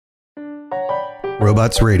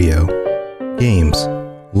Robots Radio. Games,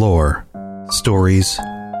 lore, stories,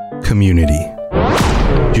 community.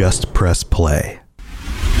 Just press play.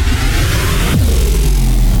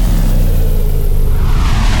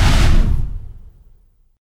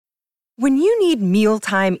 When you need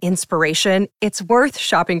mealtime inspiration, it's worth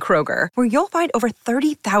shopping Kroger, where you'll find over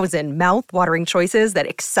 30,000 mouth-watering choices that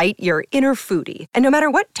excite your inner foodie. And no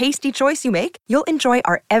matter what tasty choice you make, you'll enjoy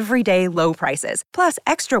our everyday low prices, plus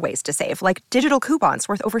extra ways to save, like digital coupons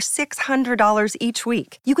worth over $600 each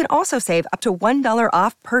week. You can also save up to $1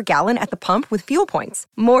 off per gallon at the pump with fuel points.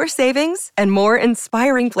 More savings and more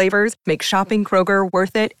inspiring flavors make shopping Kroger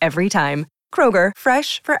worth it every time. Kroger,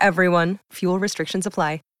 fresh for everyone. Fuel restrictions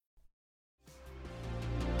apply.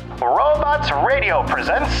 Robots Radio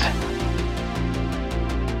presents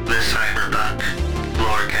the Cyberpunk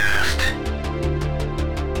Lorecast.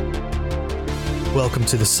 Welcome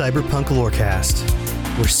to the Cyberpunk Lorecast,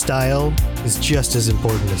 where style is just as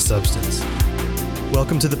important as substance.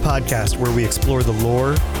 Welcome to the podcast where we explore the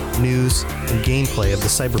lore, news, and gameplay of the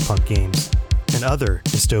Cyberpunk games and other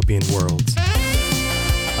dystopian worlds.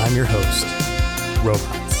 I'm your host,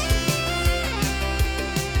 Robots.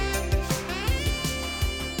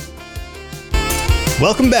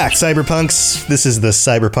 Welcome back, Cyberpunks. This is the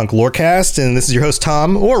Cyberpunk Lorecast, and this is your host,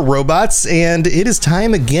 Tom, or Robots, and it is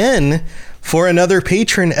time again for another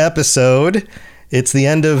patron episode. It's the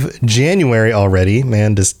end of January already.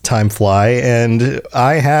 Man, does time fly. And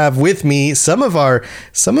I have with me some of our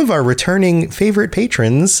returning favorite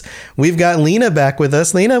patrons. We've got Lena back with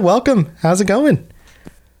us. Lena, welcome. How's it going?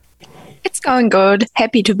 It's going good.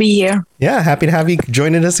 Happy to be here. Yeah, happy to have you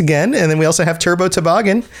joining us again. And then we also have Turbo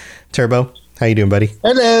Toboggan. Turbo, how you doing, buddy?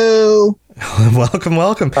 Hello.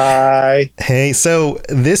 welcome. Bye. Hey, so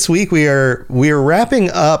this week we are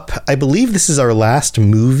wrapping up. I believe this is our last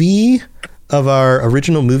movie of our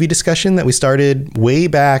original movie discussion that we started way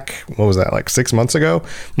back. What was that, like 6 months ago?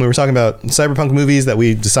 We were talking about cyberpunk movies that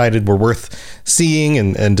we decided were worth seeing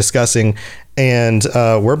and discussing. And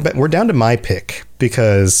we're down to my pick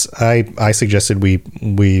because I suggested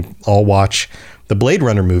we all watch the Blade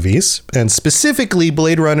Runner movies, and specifically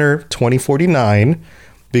Blade Runner 2049,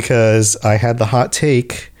 because I had the hot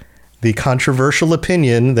take, the controversial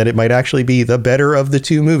opinion that it might actually be the better of the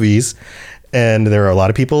two movies. And there are a lot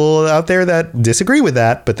of people out there that disagree with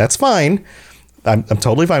that, but that's fine. I'm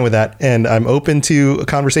totally fine with that. And I'm open to a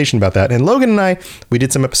conversation about that. And Logan and I, we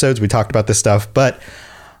did some episodes, we talked about this stuff, but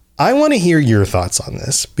I want to hear your thoughts on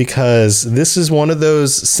this, because this is one of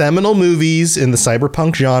those seminal movies in the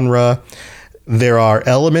cyberpunk genre. There are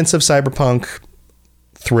elements of cyberpunk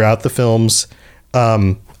throughout the films.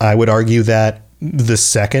 I would argue that the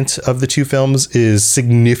second of the two films is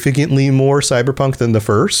significantly more cyberpunk than the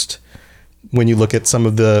first, when you look at some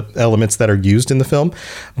of the elements that are used in the film.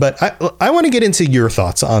 But I want to get into your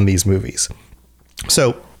thoughts on these movies.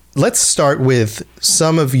 So let's start with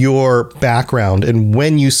some of your background and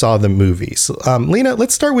when you saw the movies. Lena,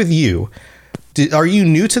 let's start with you. Are you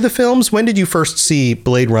new to the films? When did you first see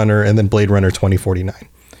Blade Runner and then Blade Runner 2049?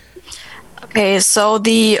 Okay, so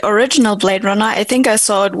the original Blade Runner, I think I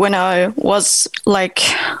saw it when I was like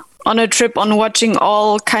on a trip on watching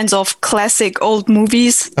all kinds of classic old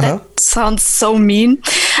movies. That sounds so mean.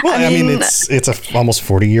 Well, I mean it's a almost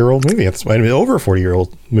 40-year-old movie. It's over a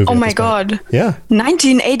 40-year-old movie. Oh my God. Yeah.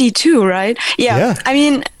 1982, right? Yeah. I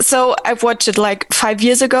mean, so I've watched it like 5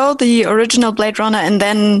 years ago, the original Blade Runner, and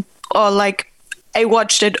then I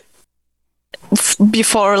watched it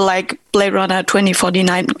before like Blade Runner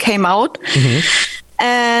 2049 came out. Mm-hmm.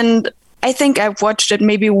 And I think I've watched it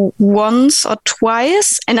maybe once or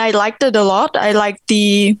twice, and I liked it a lot. I liked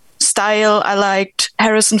the style. I liked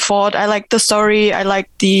Harrison Ford. I liked the story. I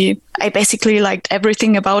basically liked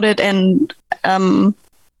everything about it. And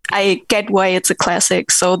I get why it's a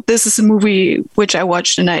classic. So this is a movie which I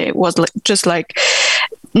watched, and I was just like,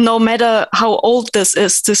 no matter how old this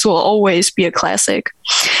is, this will always be a classic.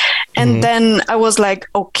 And then I was like,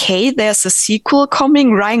 okay, there's a sequel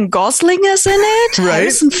coming. Ryan Gosling is in it. Right.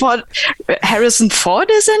 Harrison Ford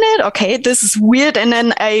is in it. Okay, this is weird. And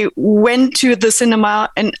then I went to the cinema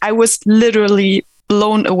and I was literally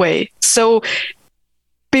blown away. So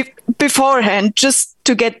beforehand, just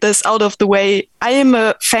to get this out of the way, I am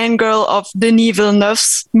a fangirl of Denis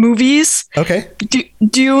Villeneuve's movies. Okay.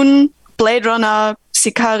 Dune, Blade Runner,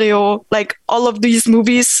 Sicario, like all of these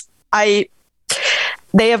movies,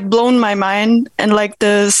 they have blown my mind, and like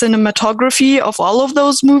the cinematography of all of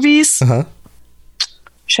those movies.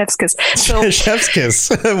 Chef's kiss. So, Chef's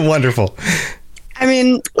kiss. Wonderful. I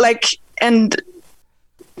mean, like, and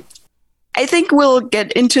I think we'll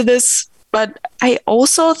get into this, but I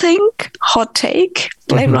also think, hot take,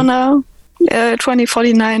 Blade Runner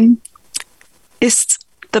 2049 is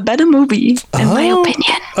the better movie, in my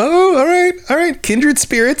opinion. Oh, all right. Kindred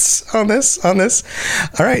spirits on this. All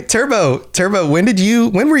right, Turbo,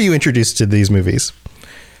 when were you introduced to these movies?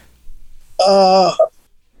 I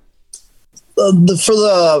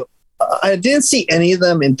didn't see any of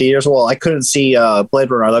them in theaters. Well, I couldn't see Blade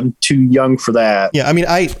Runner. I'm too young for that. Yeah, I mean,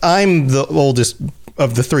 I'm the oldest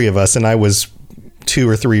of the three of us, and I was 2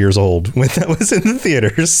 or 3 years old when that was in the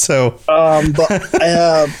theaters. So,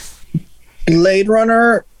 but Blade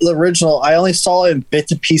Runner, the original, I only saw it in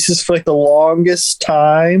bits and pieces for like the longest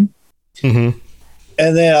time. Mm-hmm.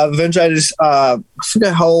 And then eventually I just I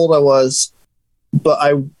forget how old I was, but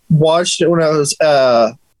I watched it when I was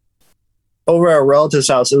over at a relative's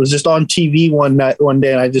house. It was just on TV one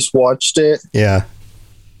day, and I just watched it. Yeah.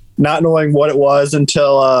 Not knowing what it was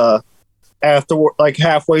until after, like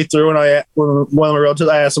halfway through, and when one of my relatives,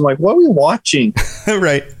 I asked him, like, what are we watching?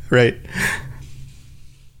 Right.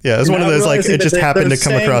 Yeah, it was one of those, like, it just happened to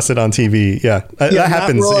come across it on TV. Yeah, that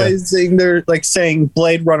happens. Realizing they're like saying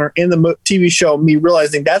Blade Runner in the TV show, me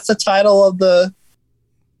realizing that's the title of the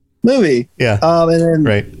movie. Yeah. And then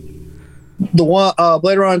right. The one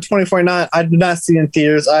Blade Runner 2049, I did not see in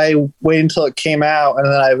theaters. I waited until it came out, and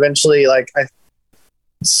then I eventually I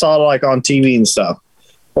saw it like on TV and stuff,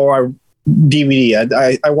 or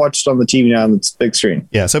DVD. I watched it on the TV now on the big screen.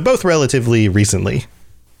 Yeah, so both relatively recently.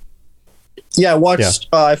 Yeah, I watched.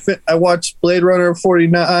 Yeah. I watched Blade Runner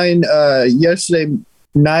 49 yesterday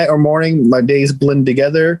night or morning. My days blend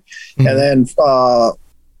together, and then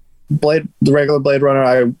the regular Blade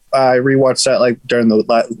Runner, I rewatched that like during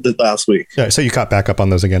the last week. Yeah, so you caught back up on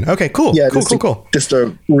those again. Okay, cool. Yeah, cool. Just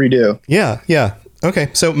a redo. Yeah. Okay,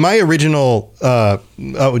 so my original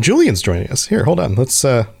Julian's joining us here. Hold on, let's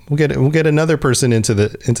we'll get another person into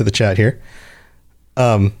the chat here.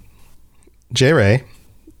 J Ray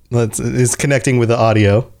is connecting with the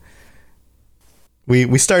audio.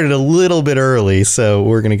 We started a little bit early, so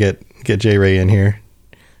we're gonna get J Ray in here.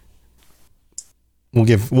 We'll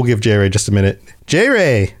give J Ray just a minute. J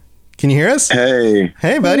Ray, can you hear us?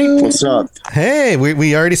 Hey, buddy. What's up? Hey,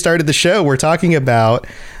 we already started the show. We're talking about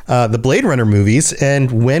the Blade Runner movies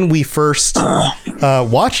and when we first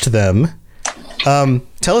watched them.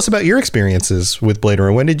 Tell us about your experiences with Blade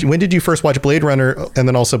Runner. When did you first watch Blade Runner, and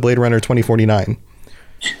then also Blade Runner 2049?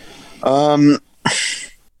 I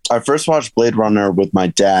first watched Blade Runner with my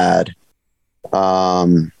dad.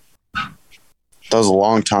 That was a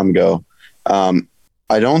long time ago.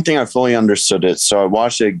 I don't think I fully understood it, so I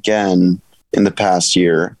watched it again in the past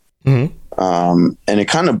year. Mm-hmm. And it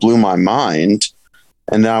kind of blew my mind.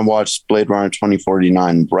 And then I watched Blade Runner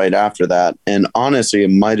 2049 right after that. And honestly, it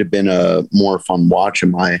might have been a more fun watch for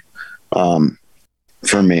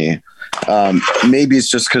me. Maybe it's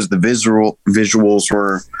just because the visuals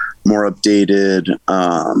were more updated,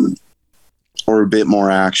 or a bit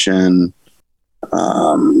more action.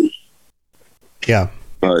 Yeah.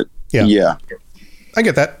 But yeah. I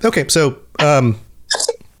get that. Okay. So,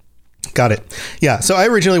 got it. Yeah. So I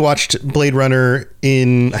originally watched Blade Runner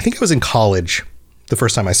I think I was in college the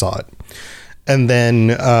first time I saw it. And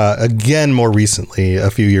then, again, more recently, a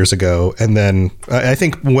few years ago. And then I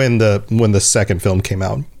think when the second film came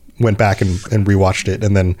out, went back and rewatched it,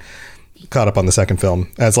 and then caught up on the second film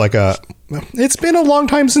as like it's been a long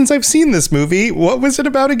time since I've seen this movie. What was it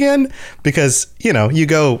about again? Because, you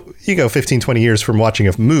go 15, 20 years from watching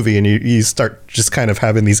a movie and you start just kind of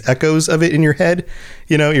having these echoes of it in your head.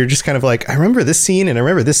 You're just kind of like, I remember this scene and I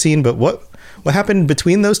remember this scene, but what happened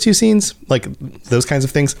between those two scenes? Like those kinds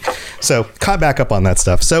of things. So caught back up on that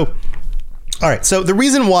stuff. So, all right. So the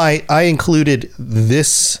reason why I included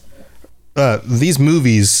these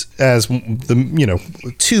movies as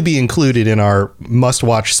to be included in our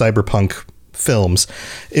must-watch cyberpunk films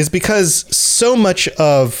is because so much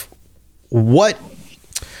of what,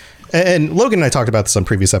 and Logan and I talked about this on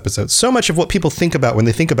previous episodes, so much of what people think about when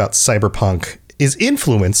they think about cyberpunk is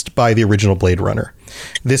influenced by the original Blade Runner.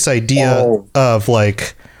 This idea of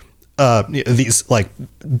like these like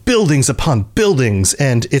buildings upon buildings,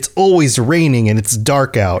 and it's always raining and it's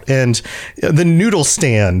dark out, and the noodle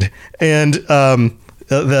stand, and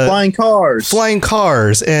the flying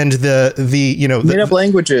cars, and the made up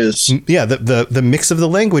languages. Yeah, the mix of the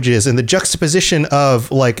languages and the juxtaposition of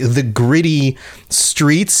like the gritty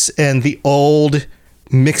streets and the old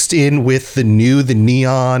mixed in with the new, the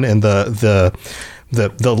neon and the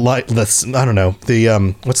light, I don't know,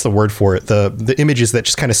 what's the word for it? The images that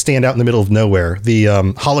just kind of stand out in the middle of nowhere. The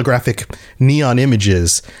holographic neon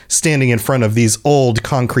images standing in front of these old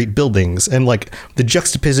concrete buildings, and like the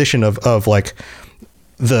juxtaposition of like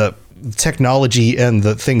the technology and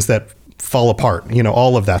the things that fall apart,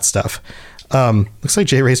 all of that stuff. Looks like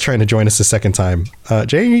Jay Ray's trying to join us a second time.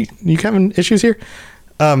 Jay, you having issues here?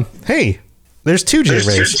 Hey, there's two Jay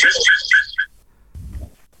Rays.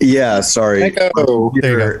 Yeah, sorry.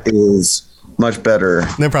 There is much better.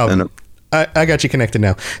 No problem. I got you connected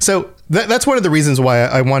now. So that's one of the reasons why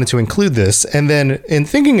I wanted to include this. And then in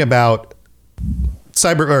thinking about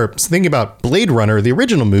thinking about Blade Runner, the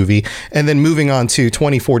original movie, and then moving on to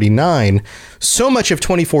 2049, so much of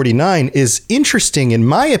 2049 is interesting, in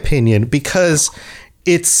my opinion, because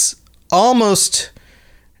it's almost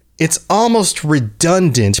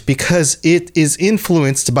redundant because it is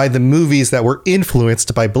influenced by the movies that were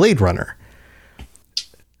influenced by Blade Runner.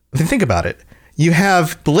 Think about it. You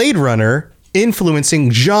have Blade Runner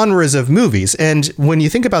influencing genres of movies. And when you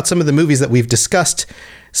think about some of the movies that we've discussed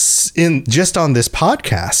just on this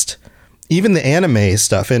podcast, even the anime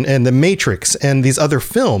stuff and the Matrix and these other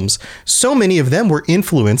films, so many of them were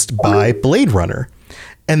influenced by Blade Runner.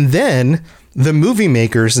 And then the movie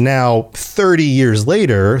makers now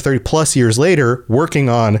 30 plus years later, working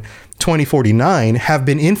on 2049 have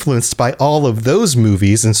been influenced by all of those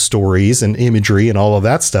movies and stories and imagery and all of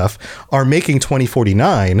that stuff are making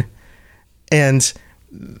 2049. And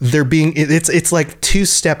it's like two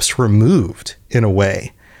steps removed in a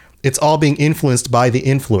way. It's all being influenced by the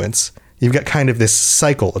influence. You've got kind of this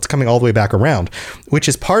cycle. It's coming all the way back around, which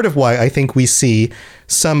is part of why I think we see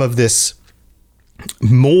some of this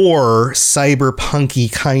more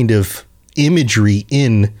cyberpunky kind of imagery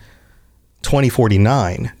in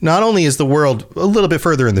 2049. Not only is the world a little bit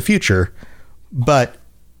further in the future, but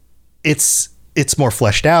it's more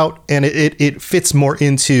fleshed out, and it fits more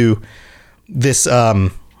into this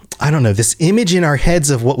this image in our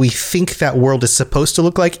heads of what we think that world is supposed to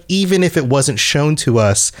look like, even if it wasn't shown to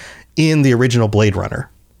us in the original Blade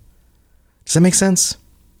Runner. Does that make sense?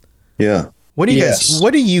 Yeah. What do you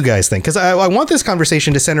guys think? Because I want this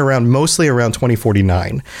conversation to center mostly around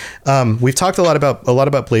 2049. We've talked a lot about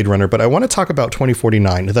Blade Runner, but I want to talk about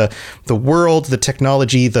 2049. The world, the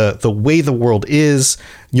technology, the way the world is,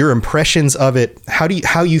 your impressions of it.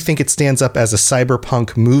 How you think it stands up as a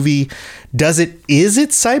cyberpunk movie? Is it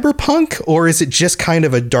cyberpunk, or is it just kind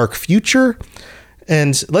of a dark future?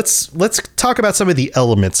 And let's talk about some of the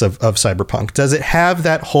elements of cyberpunk. Does it have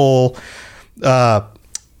that whole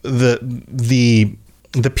the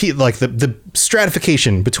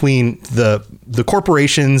stratification between the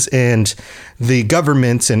corporations and the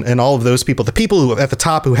government and all of those people, the people who at the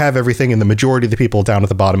top who have everything, and the majority of the people down at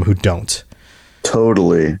the bottom who don't?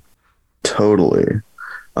 Totally.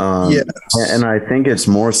 Yes. And I think it's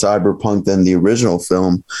more cyberpunk than the original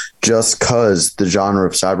film, just because the genre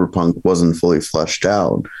of cyberpunk wasn't fully fleshed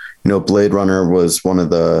out. Blade Runner was one of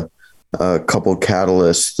the couple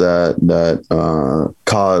catalysts that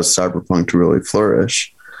caused cyberpunk to really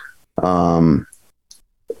flourish.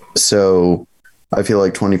 So I feel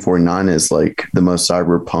like 2049 is like the most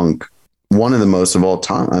cyberpunk, one of the most of all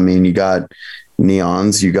time. I mean, you got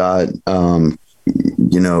neons, you got,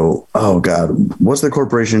 oh God, what's the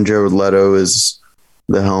corporation Jared Leto is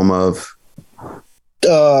the helm of?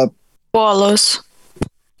 Wallace.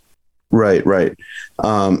 Right.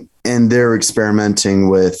 And they're experimenting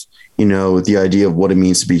with, the idea of what it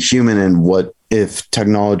means to be human and what if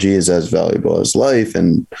technology is as valuable as life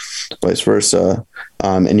and vice versa.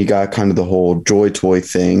 And you got kind of the whole joy toy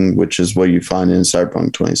thing, which is what you find in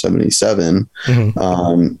Cyberpunk 2077.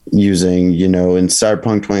 Mm-hmm. Using, in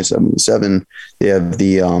Cyberpunk 2077, they have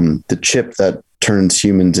the chip that turns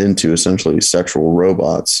humans into essentially sexual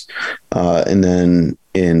robots. And then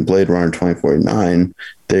in Blade Runner 2049,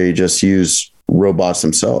 they just use robots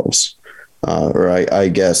themselves. Or I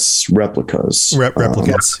guess replicas.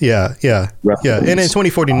 Replicants. Yeah. And in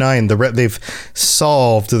 2049, they've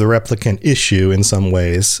solved the replicant issue in some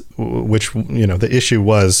ways, which, the issue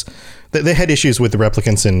was that they had issues with the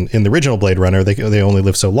replicants in the original Blade Runner. They only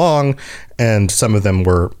lived so long, and some of them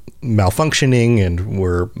were malfunctioning and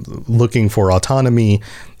were looking for autonomy,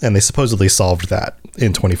 and they supposedly solved that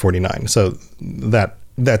in 2049. So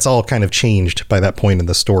that's all kind of changed by that point in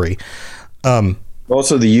the story.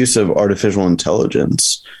 Also, the use of artificial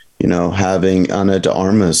intelligence, having Ana de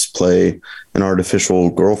Armas play an artificial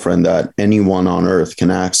girlfriend that anyone on Earth can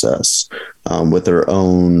access with her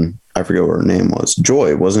own, I forget what her name was.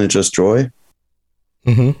 Joy. Wasn't it just Joy?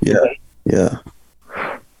 Mm-hmm. Yeah.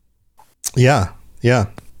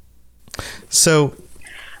 So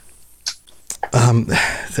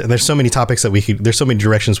there's so many topics there's so many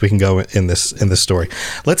directions we can go in this story.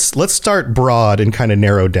 Let's start broad and kind of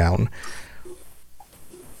narrow down.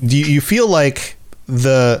 Do you feel like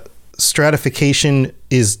the stratification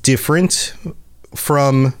is different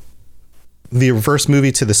from the first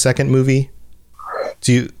movie to the second movie?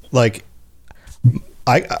 Do you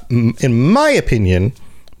in my opinion,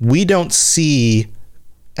 we don't see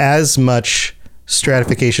as much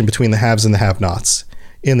stratification between the haves and the have-nots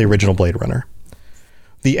in the original Blade Runner.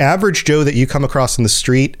 The average Joe that you come across in the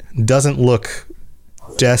street doesn't look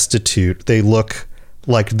destitute. They look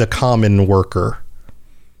like the common worker.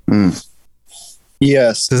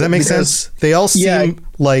 Yes. Does that make sense? They all seem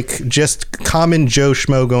like just common Joe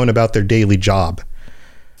Schmo going about their daily job.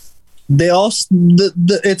 They all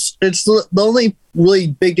it's the only really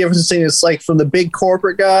big difference in it's like from the big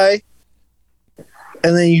corporate guy,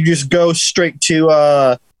 and then you just go straight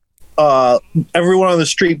to everyone on the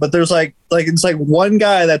street. But there's like it's like one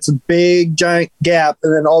guy that's a big giant gap,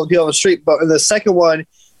 and then all the people on the street. But in the second one,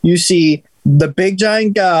 you see the big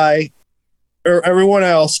giant guy or everyone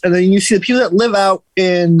else, and then you see the people that live out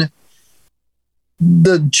in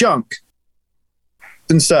the junk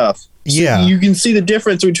and stuff. So you can see the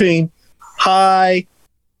difference between high,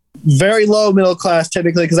 very low middle class,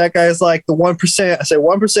 typically, because that guy is like the 1%. I say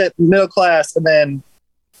 1% middle class, and then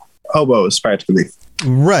hobos practically.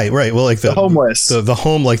 Right. Well, like the homeless, the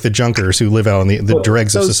home, like the junkers who live out on the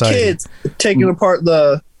dregs of society. Kids taking apart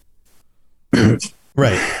the.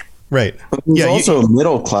 Right. There's also a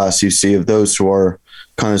middle class you see of those who are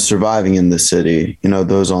kind of surviving in the city,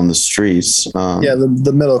 those on the streets.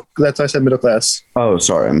 The middle. That's why I said middle class. Oh,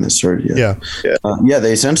 sorry, I misheard you. Yeah.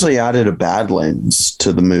 They essentially added a Badlands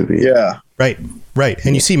to the movie. Yeah. Right.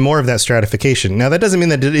 And you see more of that stratification. Now, that doesn't mean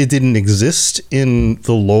that it didn't exist in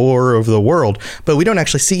the lore of the world, but we don't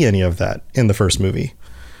actually see any of that in the first movie.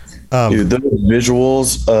 Dude, the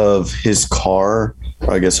visuals of his car,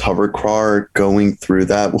 or I guess hover car, going through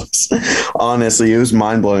that was honestly, it was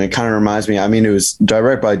mind blowing. It kind of reminds me. I mean, it was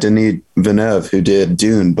directed by Denis Villeneuve, who did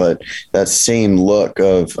Dune, but that same look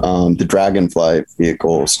of the Dragonfly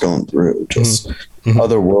vehicles going through, just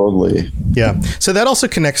otherworldly. Yeah. So that also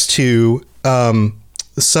connects to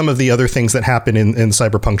some of the other things that happen in the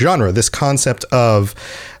cyberpunk genre. This concept of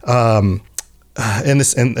and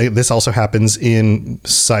this also happens in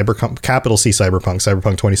capital C cyberpunk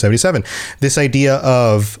 2077. This idea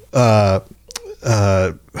of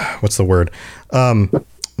what's the word?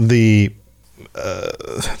 The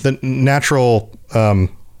natural.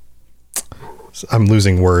 I'm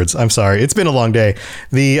losing words. I'm sorry. It's been a long day.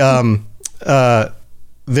 The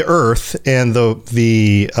Earth and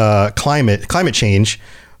the climate change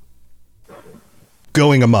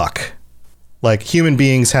going amok. Like, human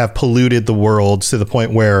beings have polluted the world to the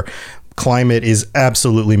point where climate is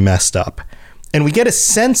absolutely messed up. And we get a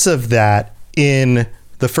sense of that in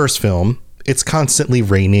the first film. It's constantly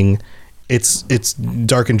raining. It's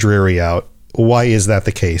dark and dreary out. Why is that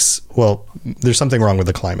the case? Well, there's something wrong with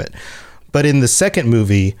the climate. But in the second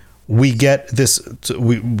movie, we get this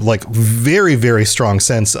very, very strong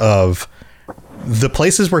sense of the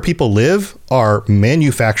places where people live are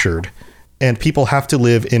manufactured. And people have to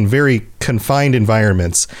live in very confined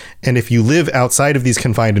environments. And if you live outside of these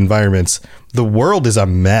confined environments, the world is a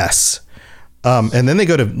mess. And then they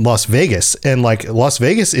go to Las Vegas, and Las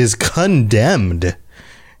Vegas is condemned.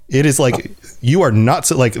 It is like, you are not,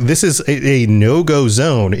 this is a no-go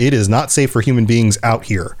zone. It is not safe for human beings out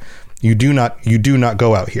here. You do not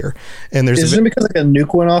go out here. And isn't it because a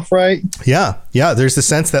nuke went off, right? Yeah. There's the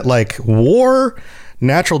sense that war,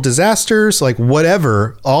 natural disasters,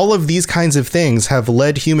 whatever, all of these kinds of things have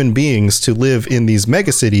led human beings to live in these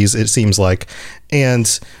megacities, it seems like. And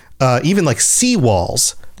even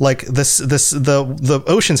seawalls, the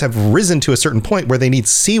oceans have risen to a certain point where they need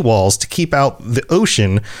seawalls to keep out the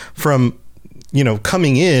ocean from,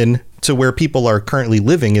 coming in to where people are currently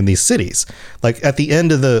living in these cities. At the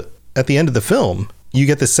end of the film, you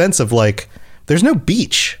get the sense of there's no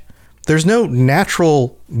beach. There's no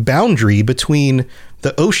natural boundary between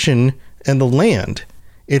the ocean and the land.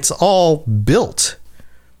 It's all built.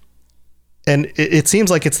 And it seems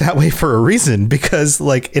like it's that way for a reason, because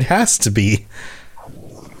it has to be.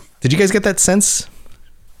 Did you guys get that sense?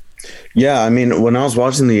 Yeah. I mean, when I was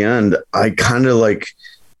watching the end, I kind of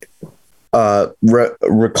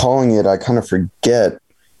recalling it, I kind of forget,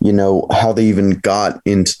 how they even got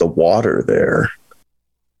into the water there.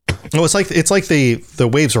 No, it's like the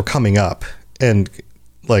waves were coming up and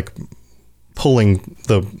pulling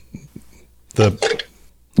the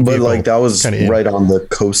but that was right on the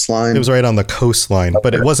coastline. It was right on the coastline,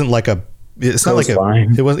 but it wasn't it's not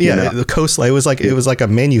coastline. It wasn't the coastline. It was like a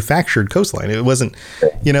manufactured coastline. It wasn't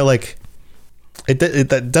it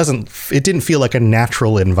didn't feel like a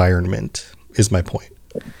natural environment, is my point.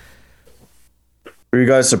 Were you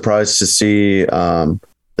guys surprised to see that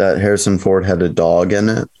Harrison Ford had a dog in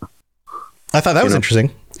it? I thought that was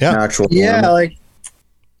interesting. Yeah. Actual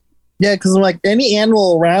because I'm any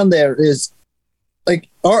animal around there is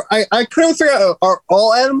I couldn't figure out, are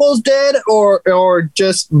all animals dead or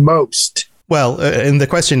just most? Well, and the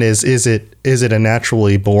question is it a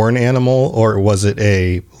naturally born animal, or was it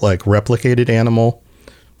a like replicated animal?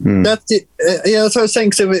 That's it. That's what I was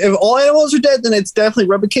saying. So if all animals are dead, then it's definitely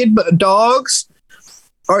replicated. But dogs,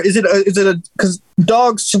 or is it because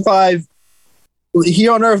dogs survive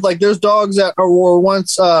here on Earth? Like there's dogs that were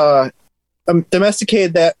once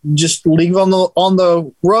domesticated that just leave on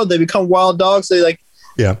the road. They become wild dogs. They like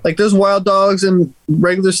there's wild dogs in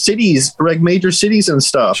regular cities, like major cities and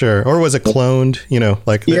stuff. Sure. Or was it cloned?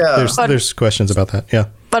 There's questions about that. Yeah.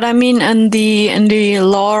 But I mean, in the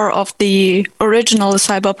lore of the original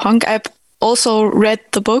Cyberpunk, I've also read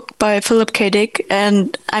the book by Philip K. Dick,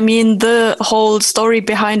 and I mean, the whole story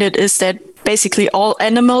behind it is that basically all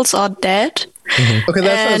animals are dead. Mm-hmm. Okay,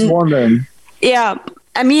 that's what I was wondering. Yeah.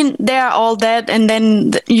 I mean, they're all dead, and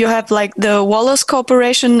then you have like the Wallace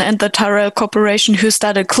Corporation and the Tyrell Corporation who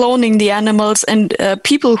started cloning the animals, and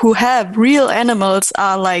people who have real animals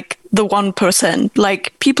are like the 1%.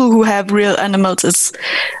 Like people who have real animals is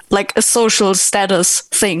like a social status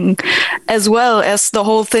thing, as well as the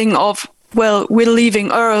whole thing of, well, we're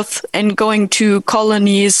leaving Earth and going to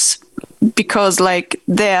colonies because like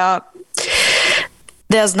there's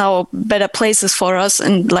now better places for us,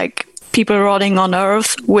 and like people rotting on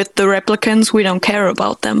Earth with the replicants, we don't care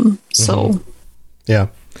about them. So yeah.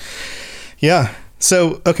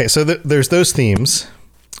 So okay, so there's those themes.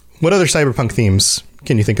 What other cyberpunk themes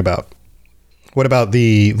can you think about? What about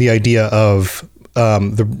the idea of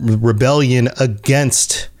the rebellion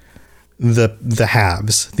against the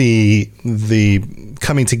haves, the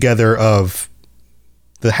coming together of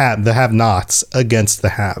the have-nots against the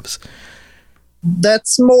haves?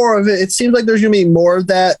 That's more of it. It seems like there's gonna be more of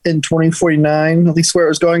that in 2049, at least where it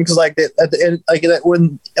was going. Because like at the end, like that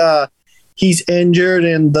when he's injured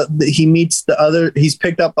and he meets he's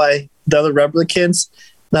picked up by the other replicants.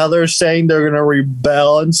 Now they're saying they're gonna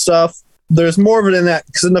rebel and stuff. There's more of it in that,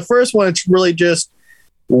 because in the first one it's really just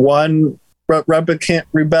one replicant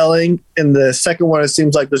rebelling. In the second one, it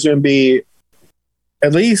seems like there's gonna be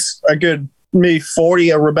at least a good maybe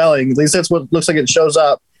 40 rebelling. At least that's what looks like it shows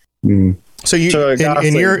up. So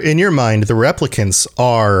in your mind, the replicants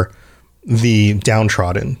are the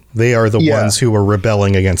downtrodden. They are the ones who are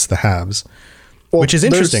rebelling against the haves, which is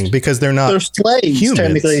interesting because they're slaves, humans,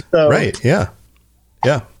 technically. So. Right? Yeah.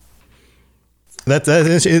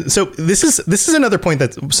 So this is another point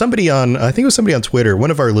that somebody on Twitter, one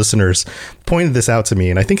of our listeners, pointed this out to me,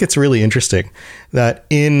 and I think it's really interesting that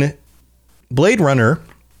in Blade Runner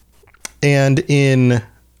and in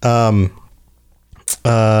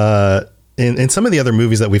some of the other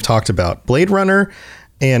movies that we've talked about, Blade Runner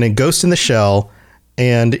and in Ghost in the Shell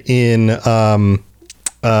and in Judge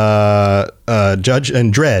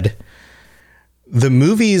and Dredd, the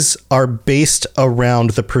movies are based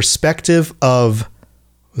around the perspective of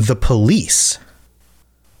the police,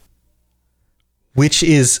 which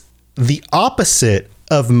is the opposite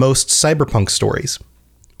of most cyberpunk stories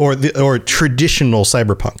or traditional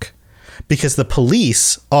cyberpunk, because the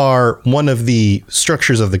police are one of the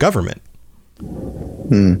structures of the government.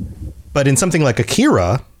 But in something like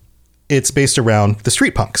Akira, it's based around the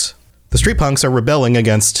street punks. The street punks are rebelling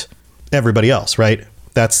against everybody else, right?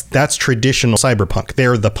 That's traditional cyberpunk.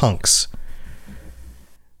 They're the punks.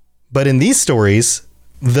 But in these stories,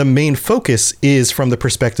 the main focus is from the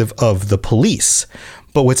perspective of the police.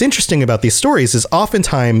 But what's interesting about these stories is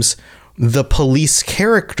oftentimes the police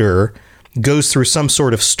character goes through some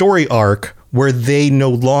sort of story arc where they no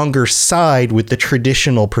longer side with the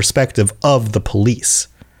traditional perspective of the police.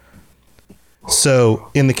 So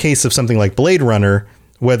in the case of something like Blade Runner,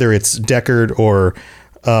 whether it's Deckard or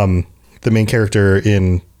the main character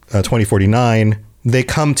in 2049, they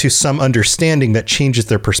come to some understanding that changes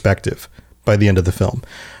their perspective by the end of the film.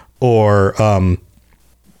 Or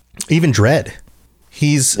even Dredd.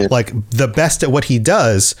 He's like the best at what he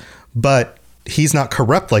does, but he's not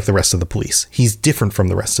corrupt like the rest of the police. He's different from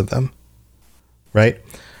the rest of them. Right.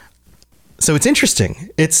 So it's interesting.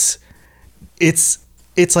 It's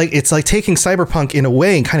like taking cyberpunk in a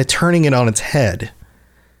way and kind of turning it on its head.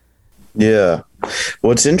 Yeah.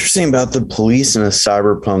 What's interesting about the police in a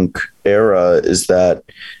cyberpunk era is that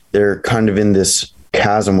they're kind of in this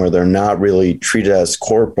chasm where they're not really treated as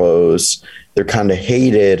corpos. They're kind of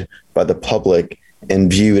hated by the public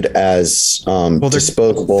and viewed as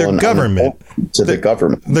disposable they're and government to the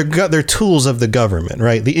government. They're tools of the government,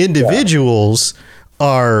 right? The individuals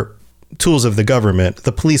are tools of the government.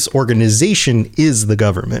 The police organization is the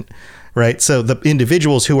government, right? So the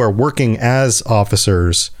individuals who are working as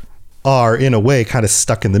officers are in a way kind of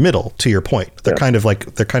stuck in the middle. To your point, they're kind of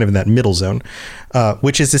in that middle zone,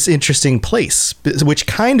 which is this interesting place, which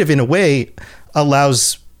kind of in a way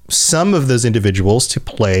allows some of those individuals to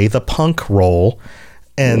play the punk role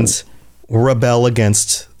and rebel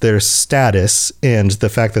against their status and the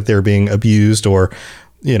fact that they're being abused or,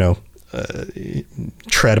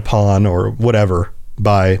 tread upon or whatever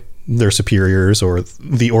by their superiors or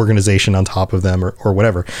the organization on top of them or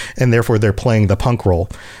whatever. And therefore they're playing the punk role.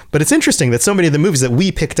 But it's interesting that so many of the movies that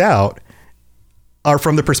we picked out are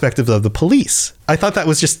from the perspective of the police. I thought that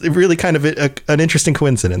was just really kind of an interesting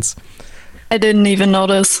coincidence. I didn't even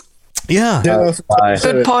notice. Yeah.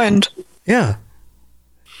 Good point. Yeah.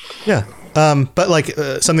 Yeah. But like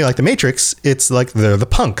something like The Matrix, it's like they're the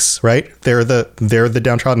punks, right? They're the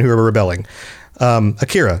downtrodden who are rebelling.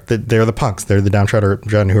 Akira, they're the punks. They're the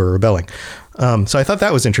downtrodden who are rebelling. So I thought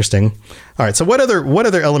that was interesting. All right. So what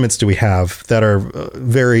other elements do we have that are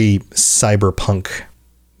very cyberpunk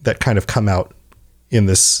that kind of come out in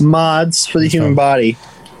this? Mods for the human body.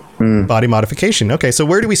 Body modification. Okay. So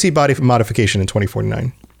where do we see body modification in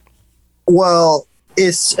 2049? Well,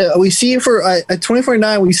 it's we see it for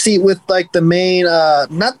 2049. We see it with like the main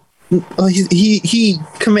he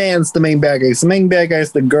commands the main bad guys. The main bad guy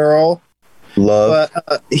is the girl. Love.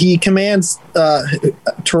 But he commands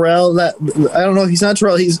Terrell. That I don't know. He's not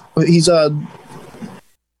Terrell. He's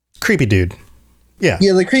creepy dude. Yeah.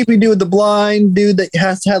 Yeah, the creepy dude with the blind dude that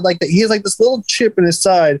has to have he has like this little chip in his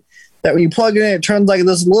side that when you plug it in, it turns like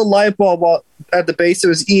this little light bulb at the base of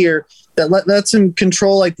his ear that lets him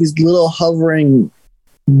control like these little hovering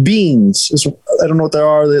beans. I don't know what they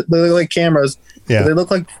are. They look like cameras. Yeah. They look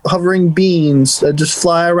like hovering beans that just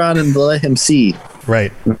fly around and let him see.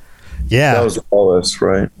 Right. Yeah. That was Wallace,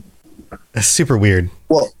 right? That's super weird.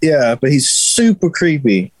 Well, yeah, but he's super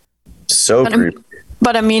creepy. So creepy.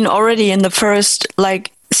 But I mean, already in the first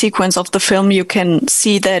sequence of the film, you can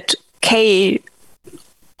see that Kay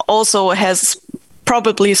also has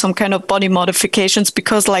probably some kind of body modifications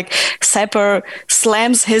because Cypher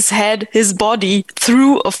slams his body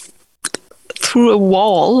through a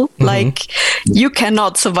wall. Mm-hmm. You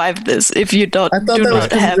cannot survive this if you do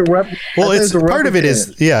not have. Well, it's part of it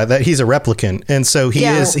is that he's a replicant, and so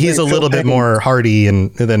he's a little bit more hardy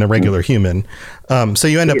than a regular human. So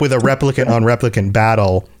you end up with a replicant on replicant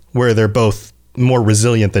battle where they're both more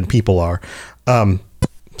resilient than people are.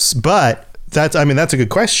 But that's a good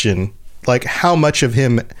question. Like, how much of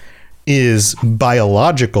him is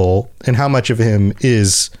biological and how much of him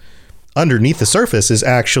is underneath the surface is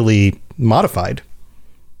actually modified?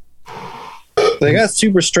 They got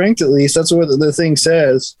super strength, at least. That's what the thing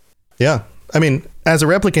says. Yeah. I mean, as a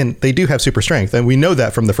replicant, they do have super strength, and we know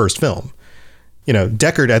that from the first film.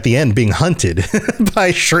 Deckard at the end being hunted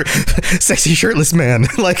by sexy shirtless man.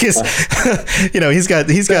 He's got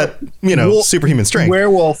superhuman strength.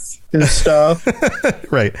 Werewolf and stuff.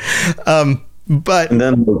 Right. But and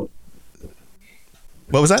then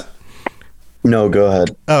what was that? No, go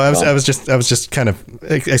ahead. Oh, I was just kind of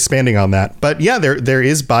expanding on that. But yeah, there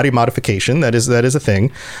is body modification. That is a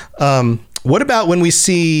thing. What about when we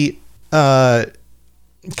see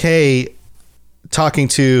Kay talking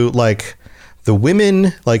to the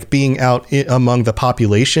women, being out among the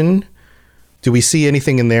population? Do we see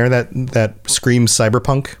anything in there that screams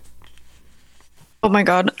cyberpunk? Oh my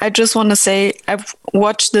God. I just want to say I've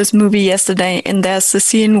watched this movie yesterday and there's a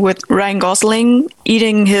scene with Ryan Gosling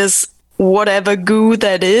eating his whatever goo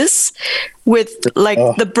that is with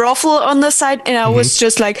the brothel on the side. And I was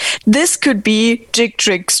just like, this could be Jig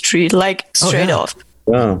Jig Street, straight off.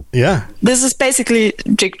 Wow. Yeah. This is basically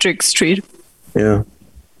Jig Jig Street. Yeah.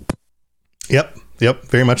 Yep.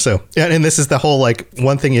 Very much so. Yeah. And this is the whole,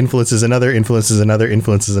 one thing influences another, influences another,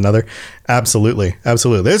 influences another. Absolutely.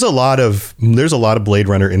 There's a lot of Blade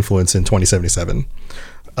Runner influence in 2077.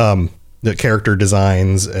 The character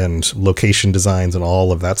designs and location designs and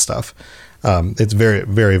all of that stuff. It's very,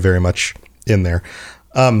 very, very much in there.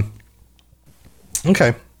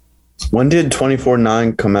 Okay. When did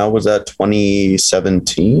 24/9 come out? Was that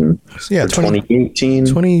 2017? Yeah. 2018?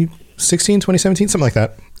 2016, 2017, something like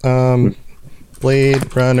that.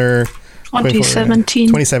 Blade Runner 2017.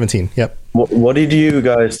 2017. Yep. What did you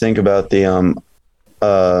guys think about the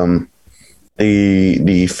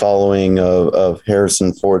following of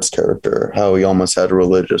Harrison Ford's character? How he almost had a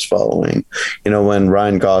religious following. When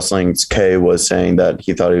Ryan Gosling's Kay was saying that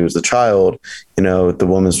he thought he was the child, the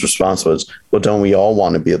woman's response was, "Well, don't we all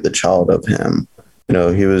want to be the child of him?"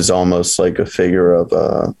 He was almost like a figure of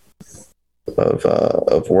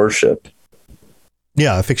worship.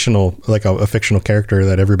 Yeah, a fictional character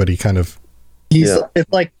that everybody kind of. It's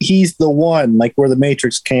like he's the one, where the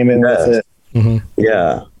Matrix came in with it. Mm-hmm.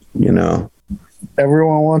 Yeah, you know.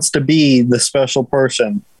 Everyone wants to be the special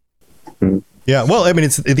person. Yeah, well, I mean,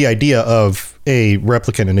 it's the idea of a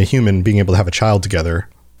replicant and a human being able to have a child together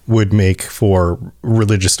would make for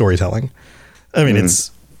religious storytelling. I mean,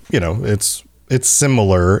 it's, you know, it's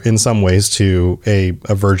similar in some ways to a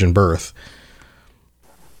virgin birth.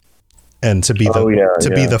 And to be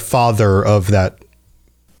be the father of that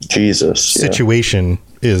Jesus situation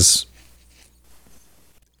is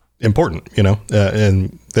important, you know,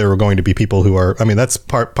 and there are going to be people who are, I mean, that's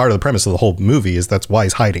part of the premise of the whole movie is that's why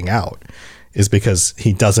he's hiding out, is because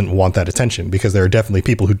he doesn't want that attention, because there are definitely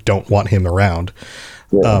people who don't want him around.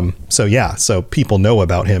 Yeah. So people know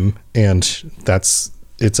about him, and it's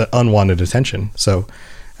an unwanted attention. So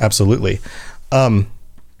absolutely.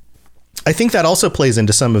 I think that also plays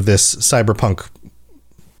into some of this cyberpunk,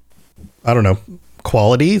 I don't know,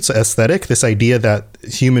 quality. It's aesthetic, this idea that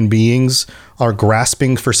human beings are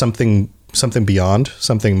grasping for something beyond,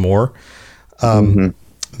 something more.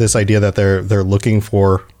 This idea that they're looking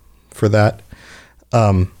for that.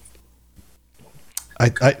 I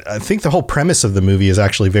think the whole premise of the movie is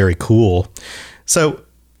actually very cool. So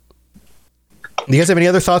do you guys have any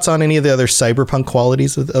other thoughts on any of the other cyberpunk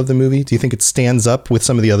qualities of the movie? Do you think it stands up with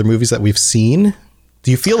some of the other movies that we've seen? Do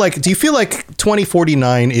you feel like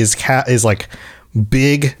 2049 is like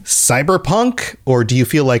big cyberpunk, or do you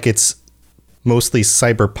feel like it's mostly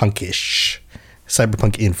cyberpunk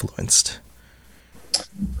influenced?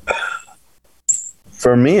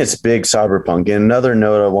 For me, it's big cyberpunk. And another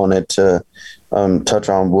note I wanted to touch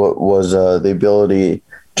on was the ability,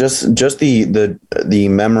 just the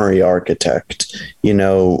memory architect, you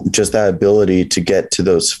know, just that ability to get to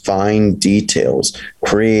those fine details,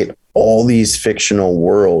 create all these fictional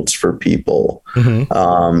worlds for people.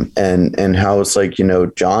 And how it's like, you know,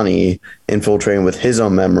 Johnny infiltrating with his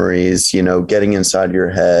own memories, you know, getting inside your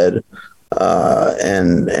head,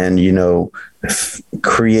 and you know,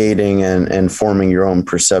 creating and forming your own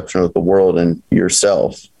perception of the world and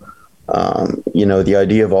yourself. You know, the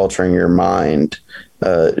idea of altering your mind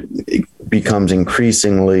it becomes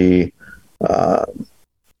increasingly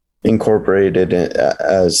incorporated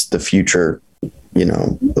as the future, you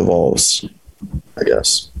know, evolves, I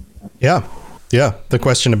guess. Yeah. The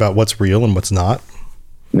question about what's real and what's not.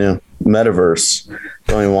 Yeah. Metaverse.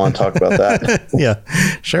 Don't even want to talk about that. Yeah,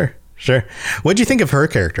 sure. What do you think of her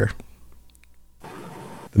character?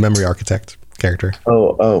 The memory architect character.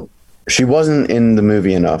 Oh, she wasn't in the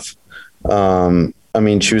movie enough. I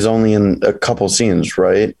mean, she was only in a couple scenes,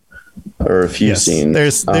 right? Or a few scenes.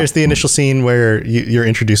 There's the initial scene where you're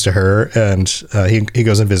introduced to her, and he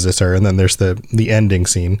goes and visits her, and then there's the ending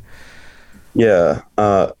scene. Yeah,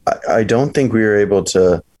 I don't think we were able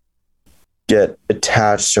to get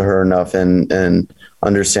attached to her enough and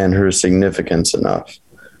understand her significance enough.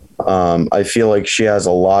 I feel like she has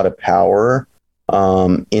a lot of power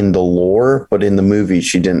in the lore, but in the movie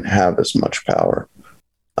she didn't have as much power.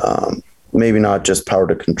 Maybe not just power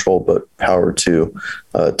to control, but power to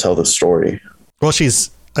tell the story. Well,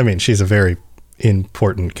 she's a very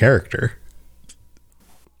important character.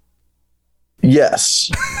 Yes.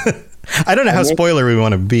 I don't know how spoiler we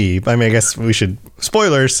want to be. I mean, I guess we should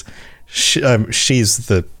spoilers. She's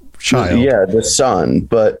the child. Yeah, the son,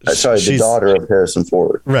 but the daughter of Harrison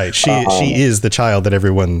Ford. Right. She is the child that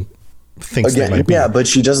everyone thinks they might be. Yeah, but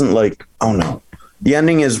she doesn't like. Oh no. The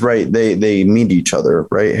ending is right. They meet each other,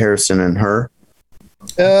 right? Harrison and her.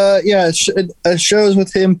 Yeah, it shows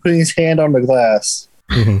with him putting his hand on the glass.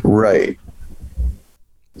 Right.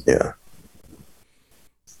 Yeah.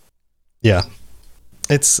 Yeah.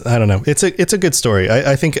 I don't know. It's a good story.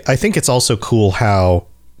 I think it's also cool how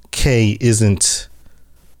Kay isn't.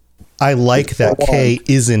 I like that Kay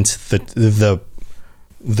isn't the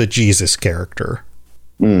Jesus character.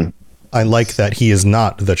 I like that he is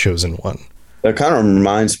not the chosen one. That kind of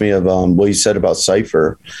reminds me of what you said about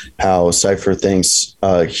Cypher, how Cypher thinks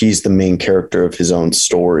he's the main character of his own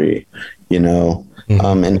story, you know,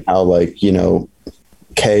 and how, like, you know,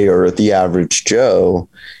 Kay or the average Joe,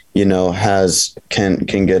 you know, can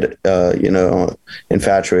get, you know,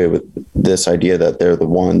 infatuated with this idea that they're the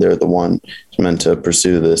one who's meant to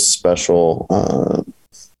pursue this special,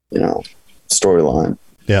 you know, storyline.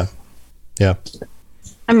 Yeah.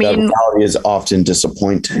 I mean, that reality is often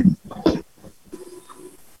disappointing.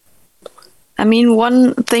 I mean,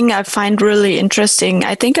 one thing I find really interesting,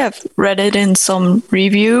 I think I've read it in some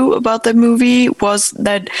review about the movie, was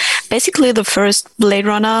that basically the first Blade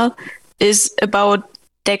Runner is about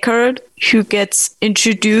Deckard, who gets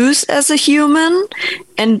introduced as a human,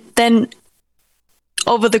 and then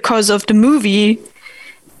over the course of the movie,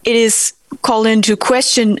 it is call into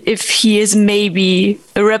question if he is maybe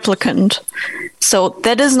a replicant. So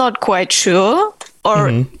that is not quite sure.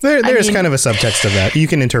 Or there's kind of a subtext of that. You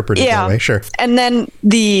can interpret it that way, sure. And then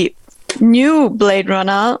the new Blade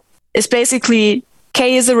Runner is basically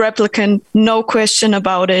K is a replicant, no question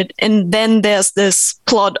about it. And then there's this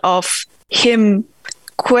plot of him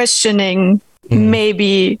questioning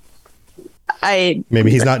maybe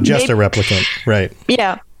he's not just a replicant, right?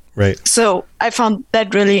 Yeah. Right. So I found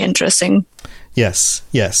that really interesting. Yes.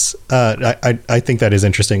 I think that is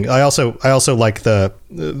interesting. I also like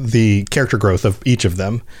the character growth of each of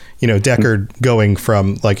them. You know, Deckard going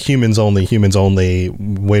from like humans only.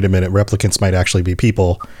 Wait a minute, replicants might actually be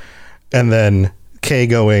people, and then Kay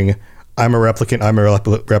going, I'm a replicant.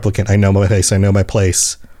 I know my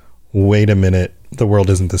place. Wait a minute, the world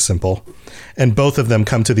isn't this simple. And both of them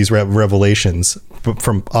come to these revelations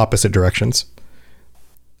from opposite directions,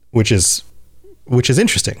 which is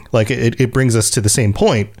interesting. Like it brings us to the same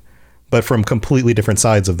point, but from completely different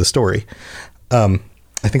sides of the story. I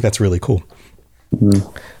think that's really cool.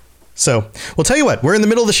 So we'll tell you what, we're in the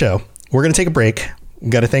middle of the show. We're going to take a break.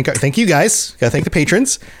 Got to thank you guys. Got to thank the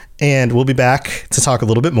patrons, and we'll be back to talk a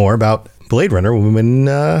little bit more about Blade Runner when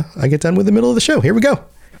I get done with the middle of the show. Here we go.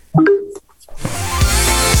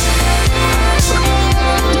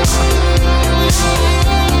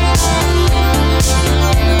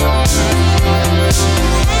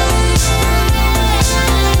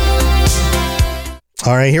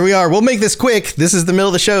 All right, here we are. We'll make this quick. This is the middle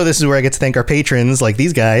of the show. This is where I get to thank our patrons like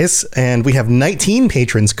these guys. And we have 19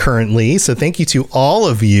 patrons currently. So thank you to all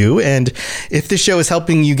of you. And if this show is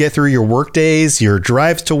helping you get through your work days, your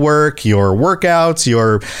drives to work, your workouts,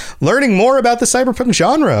 your learning more about the cyberpunk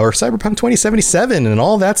genre or Cyberpunk 2077 and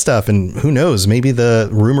all that stuff. And who knows, maybe the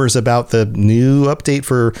rumors about the new update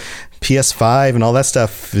for PS5 and all that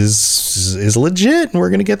stuff is legit, and we're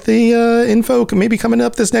going to get the info maybe coming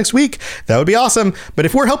up this next week. That would be awesome. But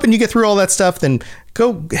if we're helping you get through all that stuff, then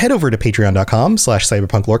go head over to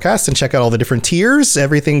patreon.com/cyberpunklorecast and check out all the different tiers,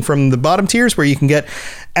 everything from the bottom tiers where you can get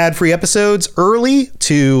ad-free episodes early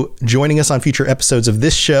to joining us on future episodes of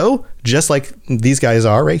this show, just like these guys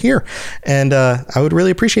are right here. And I would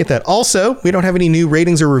really appreciate that. Also, we don't have any new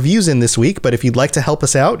ratings or reviews in this week, but if you'd like to help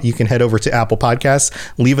us out, you can head over to Apple Podcasts,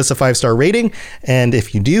 leave us a 5-star rating. And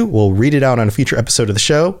if you do, we'll read it out on a future episode of the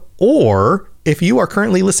show. Or if you are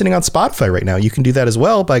currently listening on Spotify right now, you can do that as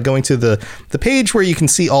well by going to the page where you can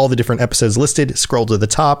see all the different episodes listed, scroll to the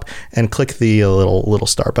top and click the little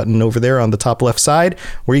star button over there on the top left side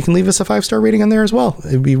where you can leave us a 5-star rating on there as well.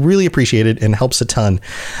 It would be really appreciated and helps a ton.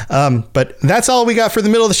 But that's all we got for the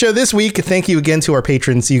middle of the show this week. Thank you again to our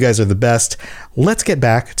patrons. You guys are the best. Let's get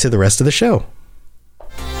back to the rest of the show.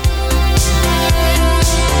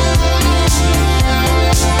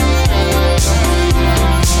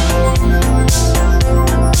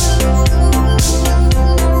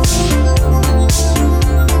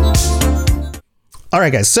 All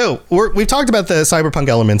right, guys. So we've talked about the cyberpunk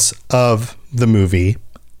elements of the movie.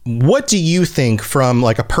 What do you think from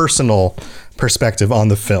like a personal perspective on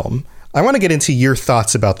the film? I want to get into your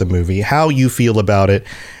thoughts about the movie, how you feel about it.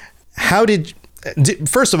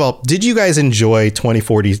 First of all, did you guys enjoy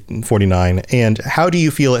 2049? And how do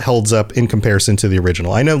you feel it holds up in comparison to the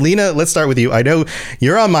original? I know, Lena, let's start with you. I know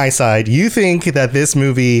you're on my side. You think that this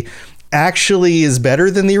movie actually is better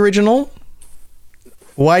than the original?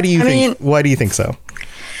 Why do you think so?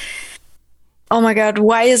 Oh my God,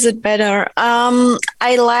 why is it better? I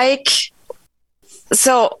like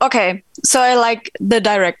the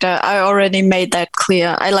director. I already made that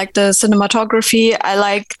clear. I like the cinematography. I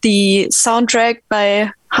like the soundtrack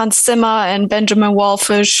by Hans Zimmer and Benjamin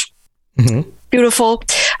Wallfisch. Mm-hmm. Beautiful.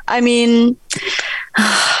 I mean,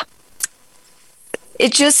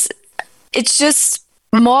 it's just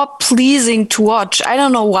more pleasing to watch. I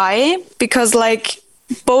don't know why, because like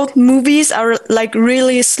both movies are like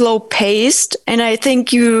really slow paced, and I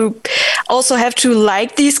think you also have to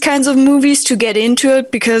like these kinds of movies to get into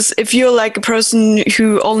it, because if you're like a person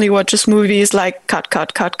who only watches movies like cut,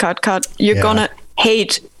 you're gonna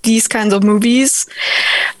hate these kinds of movies.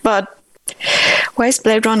 But why is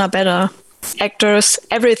Blade Runner better? Actors,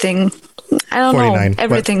 everything. I don't know.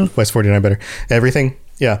 Everything. Why is 49 better? Everything?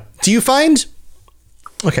 Yeah. Do you find...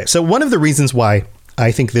 Okay, so one of the reasons why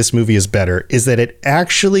I think this movie is better is that it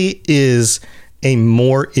actually is a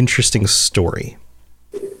more interesting story.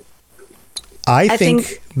 I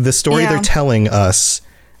think the story they're telling us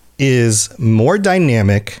is more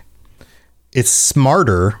dynamic. It's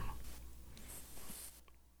smarter.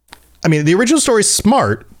 I mean, the original story is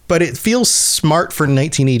smart, but it feels smart for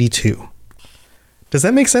 1982. Does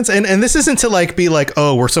that make sense? And this isn't to like be like,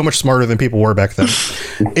 oh, we're so much smarter than people were back then.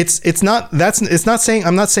 It's not saying,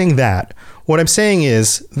 I'm not saying that. What I'm saying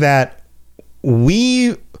is that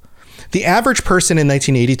the average person in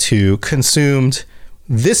 1982 consumed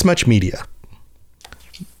this much media.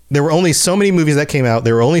 There were only so many movies that came out.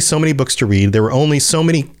 There were only so many books to read. There were only so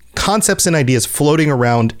many concepts and ideas floating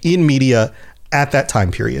around in media at that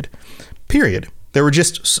time period. There were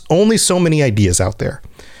just only so many ideas out there.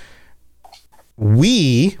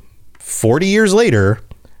 We, 40 years later,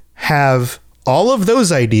 have all of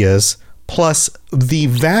those ideas plus the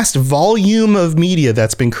vast volume of media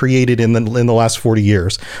that's been created in the last 40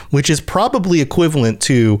 years, which is probably equivalent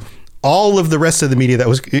to all of the rest of the media that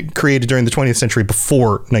was created during the 20th century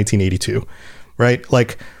before 1982, right?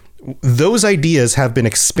 Like, those ideas have been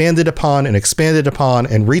expanded upon and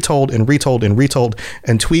retold and retold and retold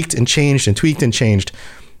and tweaked and changed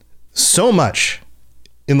so much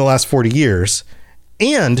in the last 40 years.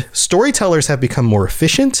 And storytellers have become more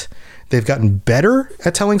efficient. They've gotten better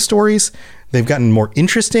at telling stories. They've gotten more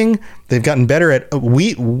interesting. They've gotten better at,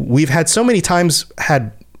 we've had so many times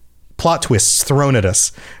had plot twists thrown at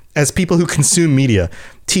us as people who consume media,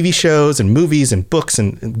 TV shows and movies and books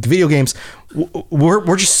and video games.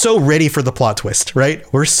 We're just so ready for the plot twist, right?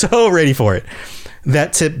 We're so ready for it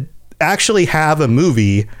that to actually have a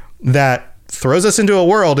movie that throws us into a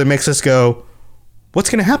world and makes us go, what's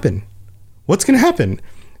going to happen? What's going to happen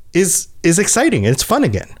is exciting and it's fun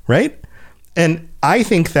again, right? And I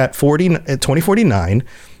think that 2049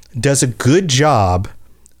 does a good job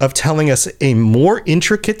of telling us a more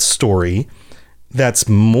intricate story that's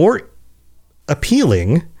more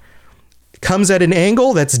appealing, comes at an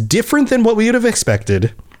angle that's different than what we would have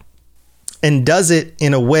expected, and does it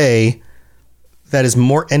in a way that is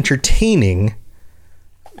more entertaining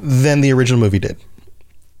than the original movie did.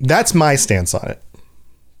 That's my stance on it.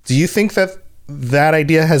 Do you think that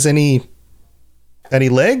idea has any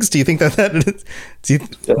legs? Do you think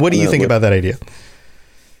what do you think about that idea?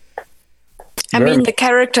 I mean, the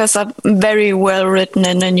characters are very well written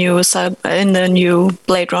in the new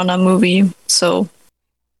Blade Runner movie. So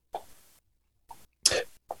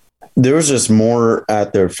there's just more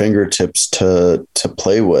at their fingertips to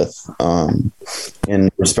play with. In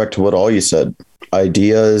respect to what all you said,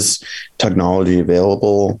 ideas, technology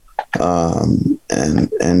available,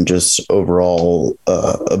 and just overall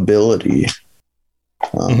ability.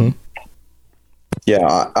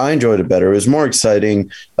 Yeah, I enjoyed it better. It was more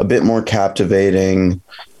exciting, a bit more captivating.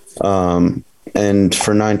 And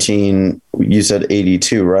for you said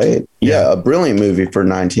 82, right? Yeah, a brilliant movie for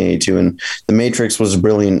 1982. And The Matrix was a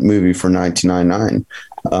brilliant movie for 1999.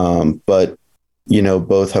 But,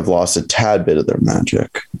 both have lost a tad bit of their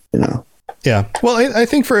magic, Yeah. Well, I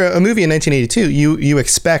think for a movie in 1982, you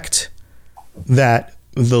expect that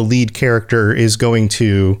the lead character is going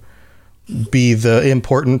to be the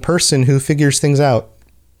important person who figures things out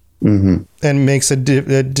and makes a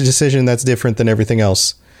decision that's different than everything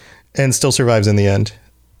else and still survives in the end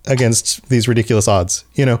against these ridiculous odds.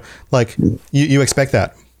 You expect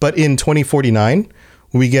that. But in 2049,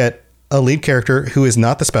 we get a lead character who is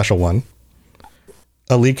not the special one,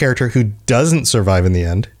 a lead character who doesn't survive in the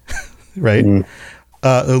end, right?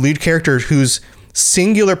 A lead character whose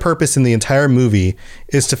singular purpose in the entire movie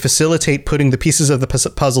is to facilitate putting the pieces of the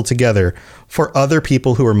puzzle together for other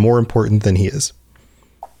people who are more important than he is,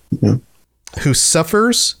 who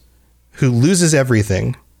suffers, who loses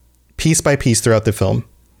everything piece by piece throughout the film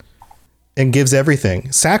and gives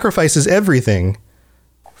everything, sacrifices everything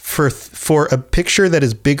for a picture that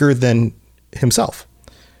is bigger than himself,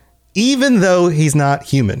 even though he's not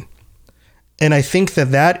human. And I think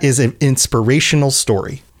that is an inspirational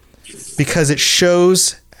story, because it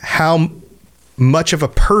shows how much of a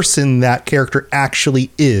person that character actually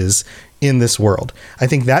is in this world. I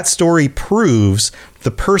think that story proves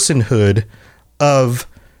the personhood of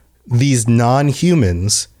these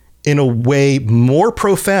non-humans in a way more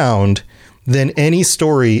profound than any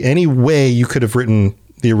way you could have written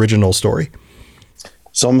the original story.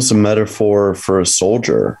 It's almost a metaphor for a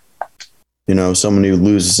soldier. Someone who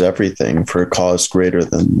loses everything for a cause greater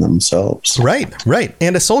than themselves. Right.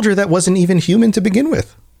 And a soldier that wasn't even human to begin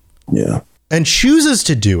with. Yeah. And chooses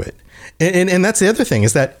to do it. And that's the other thing,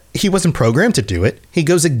 is that he wasn't programmed to do it. He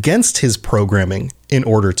goes against his programming in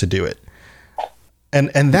order to do it. And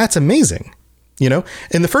that's amazing.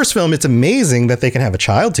 In the first film, it's amazing that they can have a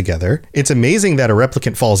child together. It's amazing that a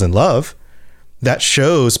replicant falls in love. That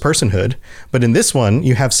shows personhood. But in this one,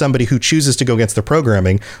 you have somebody who chooses to go against the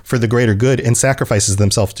programming for the greater good and sacrifices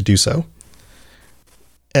themselves to do so.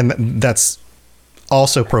 And that's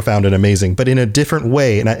also profound and amazing, but in a different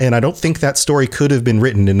way. And I don't think that story could have been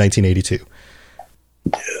written in 1982.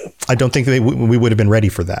 I don't think we would have been ready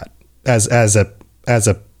for that as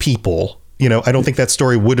a people. You know, I don't think that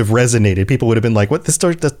story would have resonated. People would have been like, what? This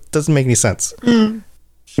story doesn't make any sense.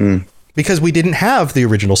 Because we didn't have the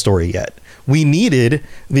original story yet. We needed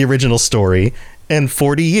the original story and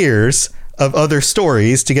 40 years of other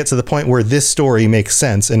stories to get to the point where this story makes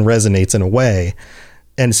sense and resonates in a way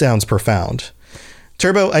and sounds profound.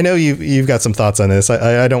 Turbo, I know you've got some thoughts on this.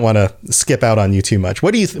 I don't want to skip out on you too much.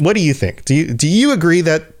 What do you think? Do you agree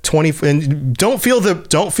that 20? And don't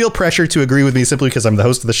feel pressure to agree with me simply because I'm the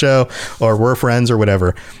host of the show or we're friends or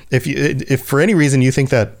whatever. If for any reason you think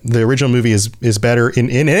that the original movie is better in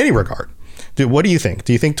any regard, what do you think?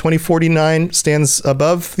 Do you think 2049 stands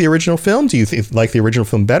above the original film? Do you like the original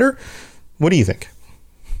film better? What do you think?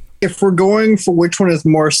 If we're going for which one is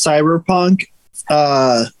more cyberpunk,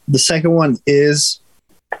 the second one is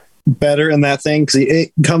better in that thing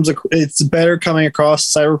because it's better coming across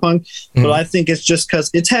cyberpunk. But I think it's just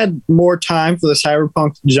because it's had more time for the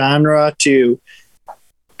cyberpunk genre to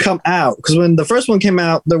come out. Because when the first one came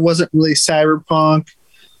out, there wasn't really cyberpunk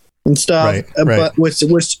and stuff, right.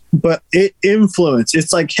 But it influenced.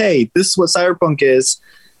 It's like, hey, this is what cyberpunk is,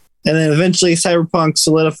 and then eventually cyberpunk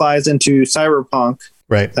solidifies into cyberpunk.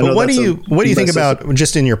 Right. But what do you think about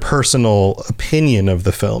just in your personal opinion of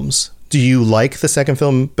the films? Do you like the second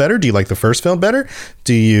film better? Do you like the first film better?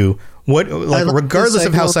 Do you regardless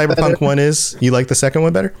of how cyberpunk one is, you like the second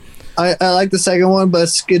one better? I like the second one, but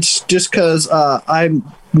it's just because I'm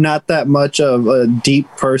not that much of a deep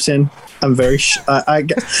person. I'm very I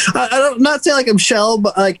don't not saying like I'm shell,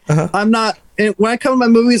 but like I'm not. When I come to my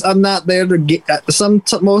movies, I'm not there to get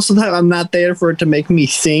most of the time. I'm not there for it to make me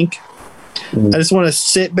think. I just want to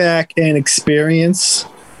sit back and experience.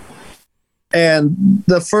 And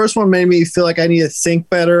the first one made me feel like I need to think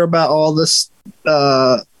better about all this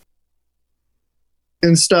and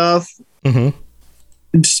stuff. It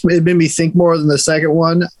made me think more than the second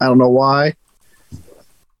one. I don't know why.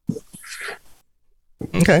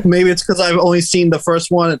 Okay. Maybe it's because I've only seen the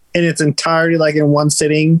first one in its entirety, like in one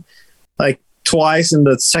sitting, like twice, and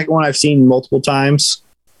the second one I've seen multiple times.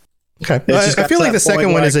 Okay. I feel like the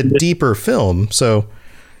second one is a deeper film, so,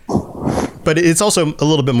 but it's also a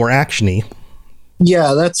little bit more actiony.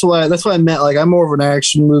 Yeah, that's what I meant. Like, I'm more of an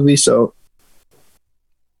action movie, so.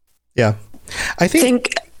 Yeah. I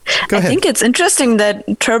think it's interesting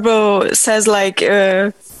that Turbo says like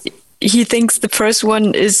he thinks the first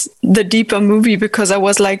one is the deeper movie, because I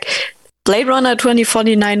was like, Blade Runner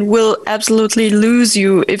 2049 will absolutely lose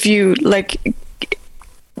you if you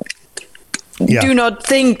do not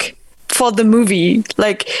think for the movie.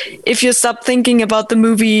 Like, if you stop thinking about the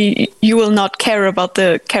movie, you will not care about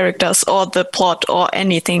the characters or the plot or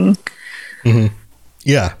anything.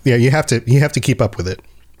 Yeah, you have to keep up with it.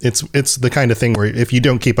 It's the kind of thing where if you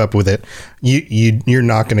don't keep up with it, you're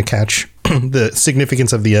not going to catch the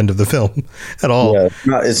significance of the end of the film at all. Yeah,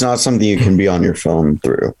 it's not something you can be on your phone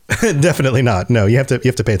through. Definitely not. No, you have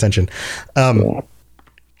to pay attention.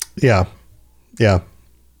 Yeah.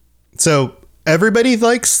 So everybody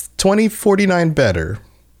likes 2049 better.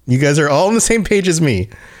 You guys are all on the same page as me.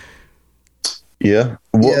 Yeah.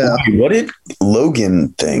 What did Logan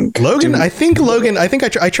think? I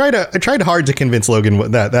tried hard to convince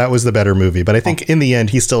Logan that was the better movie, but I think in the end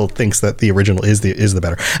he still thinks that the original is the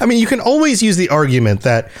better. I mean, you can always use the argument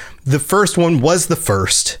that the first one was the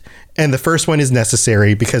first, and the first one is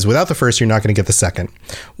necessary because without the first, you're not going to get the second,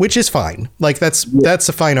 which is fine. Like that's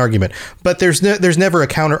a fine argument, but there's never a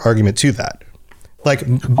counter argument to that. Like,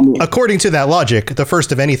 according to that logic, the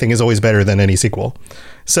first of anything is always better than any sequel.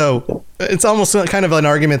 So it's almost kind of an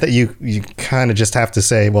argument that you kind of just have to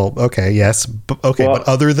say, well, okay, yes, but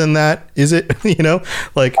other than that, is it?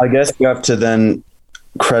 Like, I guess you have to then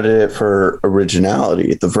credit it for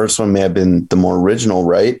originality. The first one may have been the more original,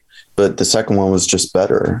 right? But the second one was just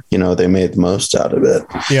better. They made the most out of it.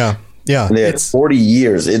 Yeah. Yeah. And they had 40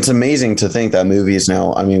 years. It's amazing to think that movie is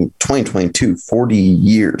now, 2022, 40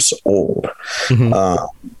 years old.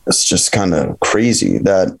 It's just kind of crazy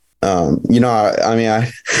that,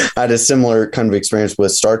 I had a similar kind of experience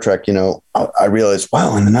with Star Trek. I realized,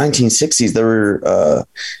 wow, in the 1960s,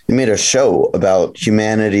 they made a show about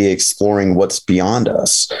humanity exploring what's beyond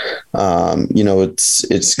us.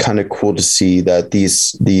 It's kind of cool to see that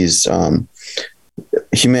these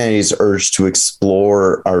humanity's urge to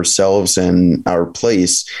explore ourselves and our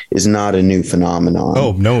place is not a new phenomenon.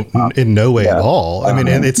 Oh, no, in no way at all. I mean,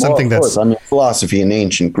 it's something that's philosophy in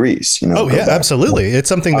ancient Greece. Absolutely. It's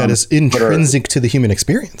something that is intrinsic to the human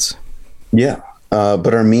experience. Yeah.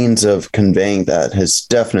 But our means of conveying that has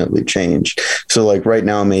definitely changed. So like right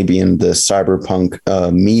now, maybe in the cyberpunk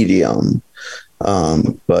medium,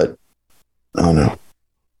 but I don't know.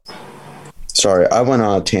 Sorry, I went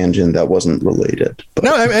on a tangent that wasn't related. But.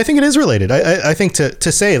 No, I think it is related. I think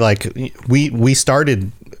to say, like, we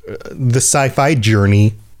started the sci-fi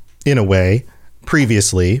journey in a way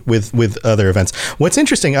previously with other events. What's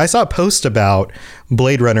interesting, I saw a post about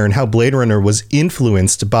Blade Runner and how Blade Runner was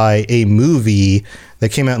influenced by a movie that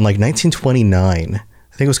came out in like 1929.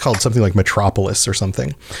 I think it was called something like Metropolis or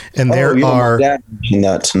something. And my dad mentioned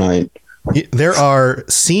that tonight. There are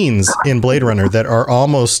scenes in Blade Runner that are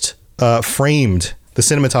almost framed. The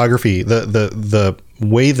cinematography, the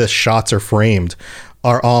way the shots are framed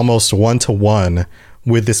are almost 1-to-1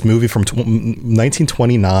 with this movie from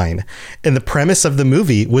 1929. And the premise of the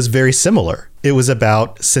movie was very similar. It was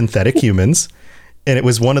about synthetic humans, and it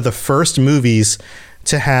was one of the first movies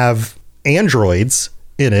to have androids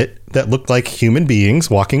in it that looked like human beings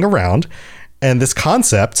walking around. And this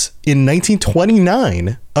concept in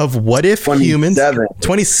 1929 of what if humans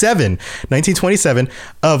 1927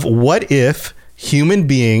 of what if human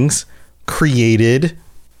beings created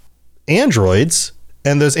androids,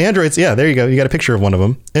 and those androids, there you go, you got a picture of one of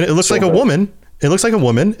them, and it looks like a woman. It looks like a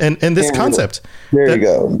woman, and this concept. There you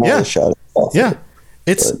go.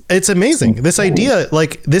 It's amazing. This idea,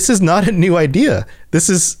 like, this is not a new idea. This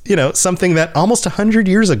is, something that almost 100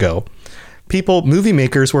 years ago, movie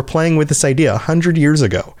makers were playing with this idea 100 years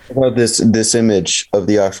ago. About this image of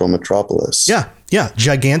the actual Metropolis. Yeah.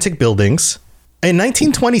 Gigantic buildings. In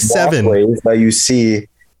 1927. Walkways that you see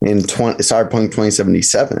in Cyberpunk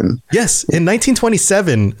 2077. Yes. In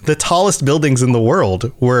 1927, the tallest buildings in the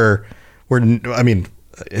world were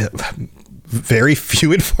very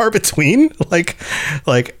few and far between.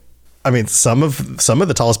 Some of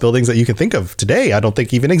the tallest buildings that you can think of today, I don't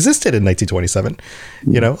think even existed in 1927.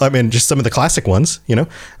 Just some of the classic ones. I don't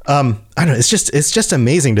know. It's just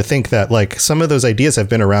amazing to think that, like, some of those ideas have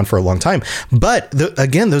been around for a long time. But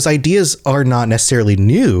again, those ideas are not necessarily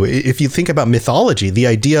new. If you think about mythology, the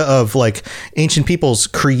idea of, like, ancient peoples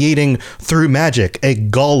creating through magic a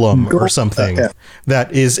golem or something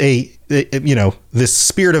that is this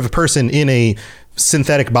spirit of a person in a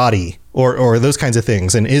synthetic body or those kinds of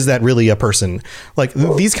things, and is that really a person? Like,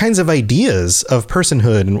 these kinds of ideas of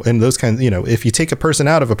personhood and those kinds, if you take a person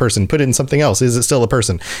out of a person, put it in something else, is it still a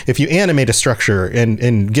person? If you animate a structure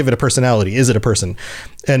and give it a personality, is it a person?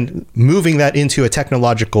 And moving that into a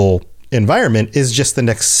technological environment is just the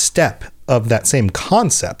next step of that same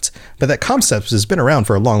concept. But that concept has been around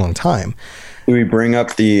for a long, long time. Do we bring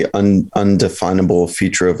up the undefinable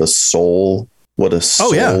feature of a soul? What a soul?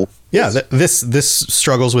 Oh yeah. Yeah, this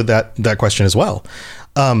struggles with that question as well,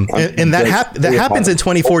 and that happens in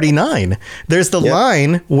 2049. There's the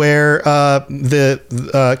line where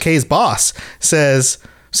the K's boss says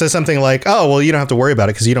something like, "Oh, well, you don't have to worry about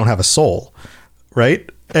it because you don't have a soul," right?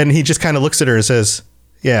 And he just kind of looks at her and says,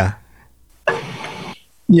 "Yeah."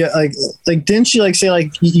 Yeah, like didn't she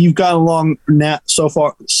say you've gotten along so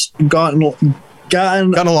far, gotten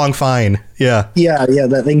along fine? Yeah.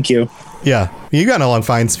 Thank you. Yeah, you got along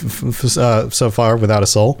fine so far without a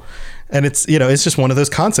soul. And it's, it's just one of those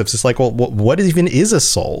concepts. It's like, well, what even is a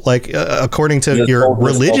soul? Like, according to your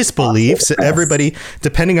religious beliefs, everybody,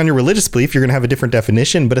 depending on your religious belief, you're going to have a different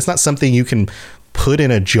definition, but it's not something you can put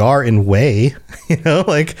in a jar and weigh,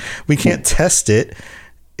 like, we can't test it,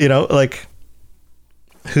 like,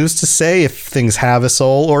 who's to say if things have a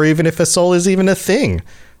soul, or even if a soul is even a thing?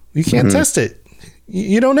 You can't test it.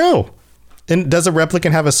 You don't know. And does a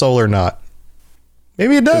replicant have a soul or not?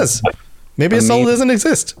 Maybe it does. Maybe a soul doesn't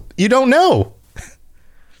exist. You don't know.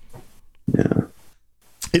 Yeah.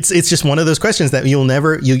 It's just one of those questions that you'll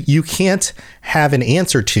never, you can't have an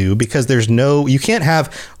answer to, because you can't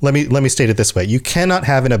have, let me state it this way. You cannot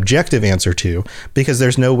have an objective answer to, because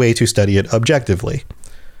there's no way to study it objectively.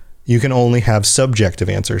 You can only have subjective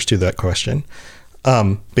answers to that question,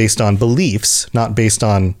 based on beliefs, not based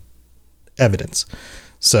on evidence.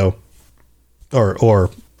 So, or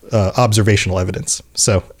observational evidence.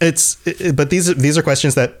 So but these are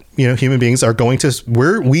questions that, human beings are going to,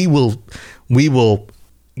 we will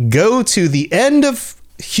go to the end of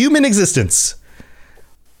human existence,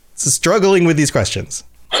 struggling with these questions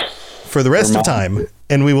for the rest of time.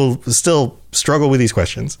 And we will still struggle with these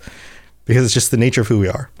questions because it's just the nature of who we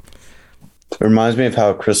are. It reminds me of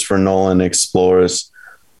how Christopher Nolan explores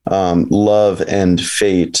love and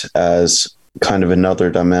fate as kind of another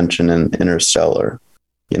dimension in Interstellar.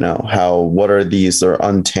 What are these? They're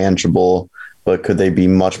untangible, but could they be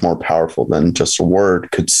much more powerful than just a word?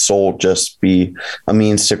 Could soul just be a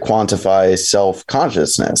means to quantify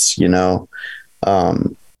self-consciousness? So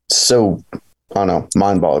I don't know,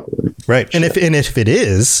 mind-boggling. Right. And if it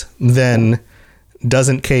is, then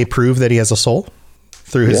doesn't K prove that he has a soul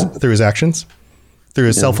through his actions? through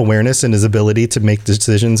his self-awareness and his ability to make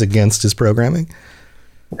decisions against his programming.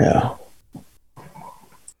 Yeah.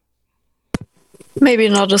 Maybe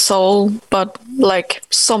not a soul, but like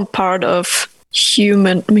some part of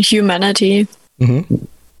humanity. Mm-hmm.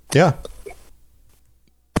 Yeah.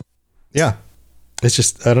 Yeah. It's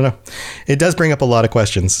just, I don't know. It does bring up a lot of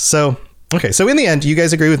questions. So, okay. So in the end, you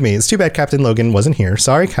guys agree with me. It's too bad Captain Logan wasn't here.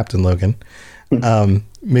 Sorry, Captain Logan.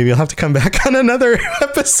 Maybe you'll have to come back on another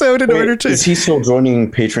episode in order to. Is he still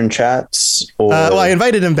joining patron chats? Or? Well, I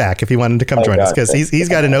invited him back if he wanted to come join us, because he's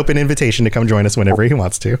got an open invitation to come join us whenever he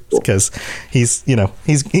wants to, because he's kind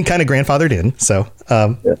of grandfathered in. So,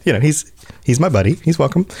 he's my buddy. He's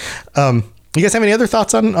welcome. You guys have any other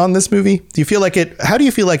thoughts on this movie? Do you feel like how do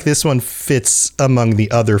you feel like this one fits among the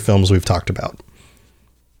other films we've talked about?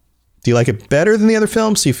 Do you like it better than the other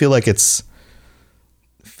films? Do you feel like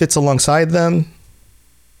fits alongside them?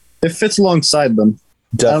 It fits alongside them.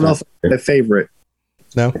 Definitely. I don't know if it's my favorite.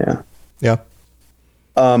 No? Yeah.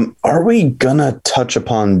 Are we gonna touch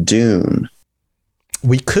upon Dune?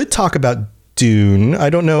 We could talk about Dune.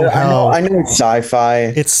 I don't know how. I know it's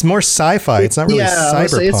sci-fi. It's more sci-fi. It's not really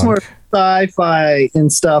cyberpunk. It's more sci-fi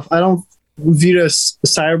and stuff. I don't view it as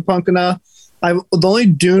cyberpunk enough. The only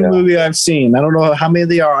Dune movie I've seen, I don't know how many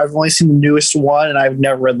they are. I've only seen the newest one, and I've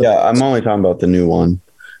never read the books. I'm only talking about the new one.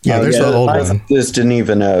 Yeah, there's the old one. It's Denis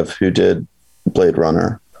Villeneuve who did Blade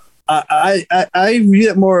Runner. I view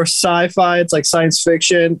it more sci-fi. It's like science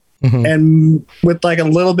fiction, and with like a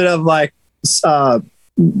little bit of like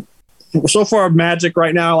so far magic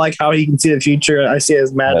right now. Like how he can see the future. I see it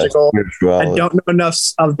as magical. I don't know enough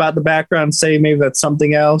about the background to say maybe that's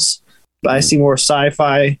something else, but I see more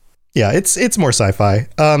sci-fi. Yeah, it's more sci-fi.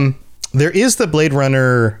 There is the Blade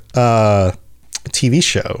Runner TV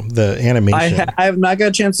show, the animation. I have not got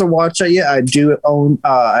a chance to watch it yet. I do own.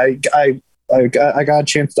 I got a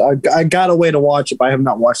chance to. I got a way to watch it, but I have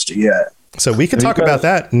not watched it yet. So we can talk about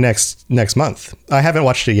that next month. I haven't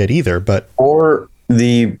watched it yet either, but or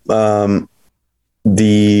the Blade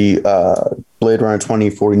Runner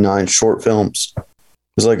 2049 short films.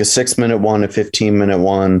 There's like a 6-minute one, a 15-minute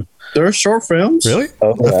one. There are short films, really?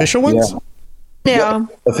 Official ones? Yeah.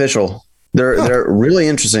 Official. They're really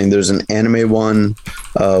interesting. There's an anime one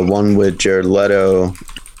with Jared Leto.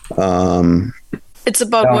 It's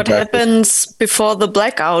about what happens before the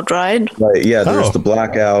blackout, right? Right. Yeah. There's the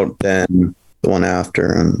blackout, then the one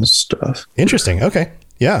after and stuff. Interesting. Okay.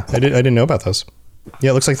 Yeah, I didn't know about those.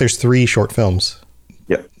 Yeah, it looks like there's 3 short films.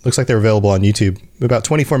 Yeah. Looks like they're available on YouTube. About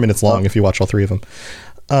 24 minutes long if you watch all 3 of them.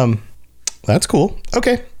 That's cool.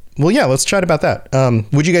 Okay. Well, yeah, let's chat about that.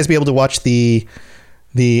 Would you guys be able to watch the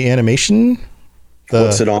animation?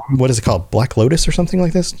 What's it on? What is it called? Black Lotus or something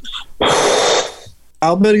like this?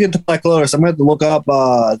 I'll better get to Black Lotus. I'm going to have to look up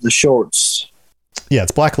the shorts. Yeah,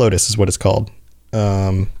 it's Black Lotus is what it's called.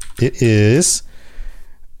 It is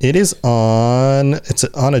on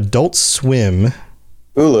Adult Swim.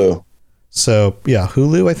 Hulu. So yeah,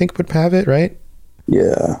 Hulu I think would have it, right?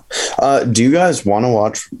 Yeah. Do you guys want to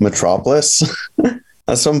watch Metropolis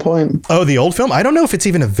at some point? Oh, the old film? I don't know if it's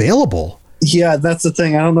even available. Yeah, that's the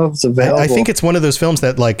thing. I don't know if it's available. I think it's one of those films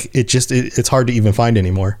that like it's hard to even find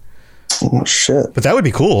anymore. Oh shit! But that would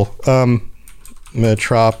be cool.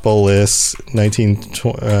 Metropolis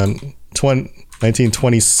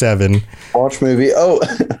 1927. Watch movie. Oh,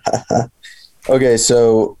 okay.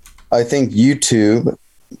 So I think YouTube,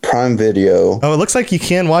 Prime Video. Oh, it looks like you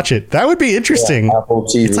can watch it. That would be interesting. Yeah, Apple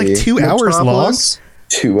TV. It's like 2 hours long.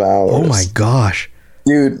 2 hours. Oh my gosh.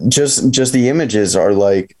 Dude, just the images are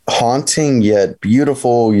like haunting yet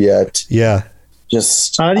beautiful yet. Yeah.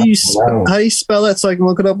 Just how do you spell that so I can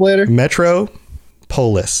look it up later? Metropolis.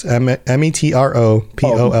 Metropolis.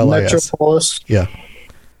 Metropolis. Yeah.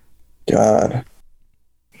 God.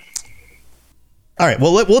 All right.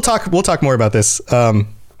 Well, we'll talk more about this,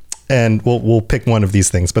 and we'll pick one of these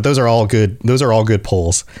things. But those are all good. Those are all good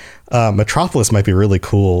polls. Metropolis might be really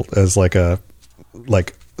cool as like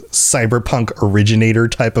cyberpunk originator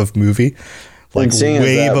type of movie, like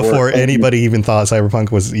way before anybody even thought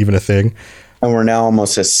cyberpunk was even a thing. And we're now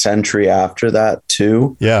almost a century after that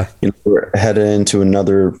too. Yeah. We're headed into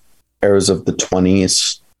another eras of the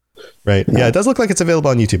 20s. Right. Yeah. It does look like it's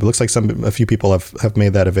available on YouTube. It looks like a few people have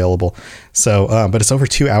made that available. So, but it's over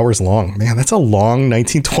 2 hours long, man. That's a long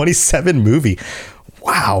 1927 movie.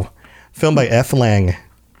 Wow. Filmed by F. Lang.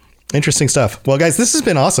 Interesting stuff. Well, guys, this has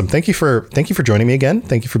been awesome. Thank you for joining me again.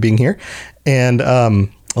 Thank you for being here.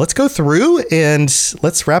 And, let's go through and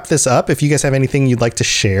let's wrap this up. If you guys have anything you'd like to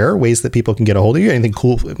share, ways that people can get a hold of you, anything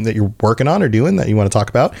cool that you're working on or doing that you want to talk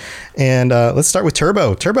about. And let's start with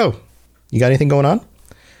Turbo. Turbo, you got anything going on?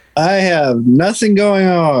 I have nothing going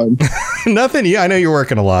on. Nothing? Yeah, I know you're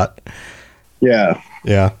working a lot. Yeah.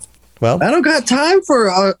 Yeah. Well, I don't got time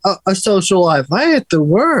for a social life. I have to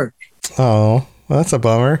work. Oh, well, that's a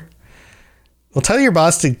bummer. Well, tell your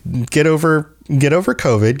boss to get over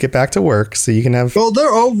COVID, get back to work so you can have... Well, they're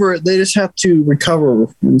over it. They just have to recover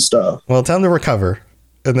and stuff. Well, tell them to recover.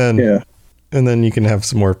 And then you can have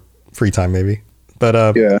some more free time maybe.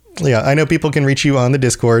 But yeah, I know people can reach you on the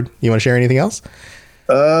Discord. You want to share anything else?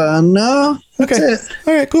 No. That's it.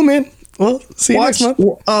 All right, cool, man. Well, see you next month.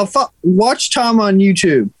 Watch Tom on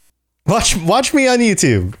YouTube. Watch me on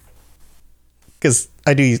YouTube. Because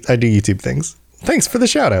I do YouTube things. Thanks for the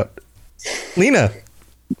shout out. Lena,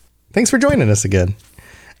 thanks for joining us again.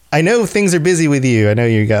 I know things are busy with you. I know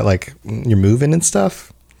you got you're moving and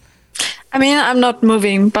stuff. I mean, I'm not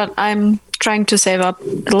moving, but I'm trying to save up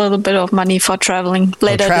a little bit of money for traveling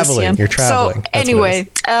later this year. You're traveling. So anyway,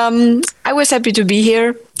 I was happy to be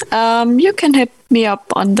here. You can hit me up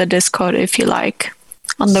on the Discord if you like,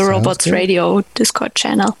 on the Robots Radio Discord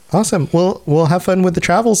channel. Awesome. We'll have fun with the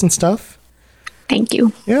travels and stuff. Thank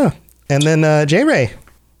you. Yeah. And then J-Ray,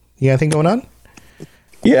 you got anything going on?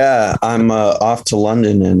 Yeah, I'm off to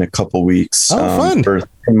London in a couple weeks. Fun. For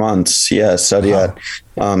 3 months. Yeah, study at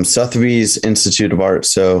Sotheby's Institute of Art.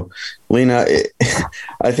 So, Lena,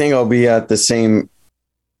 I think I'll be at the same.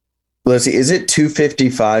 Let's see, is it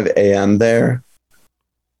 2:55 a.m. there?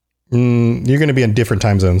 You're going to be in different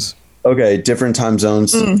time zones. Okay, different time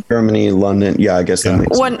zones. Germany, London. Yeah, I guess that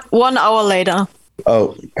makes sense. 1 hour later.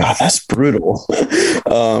 Oh God, that's brutal.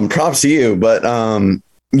 Props to you, but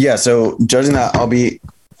yeah. So judging that, I'll be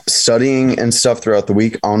studying and stuff throughout the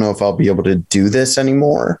week. I don't know if I'll be able to do this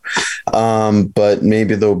anymore, but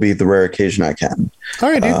maybe there'll be the rare occasion I can. All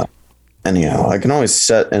right, dude. Anyhow, I can always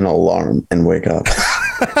set an alarm and wake up.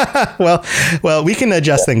 well, we can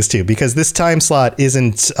adjust things too, because this time slot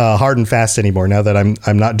isn't hard and fast anymore. Now that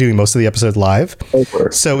I'm not doing most of the episode live,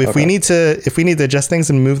 so if we need to adjust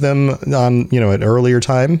things and move them on, at earlier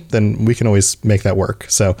time, then we can always make that work.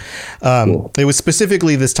 So cool. It was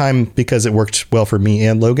specifically this time because it worked well for me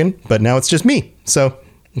and Logan, but now it's just me. So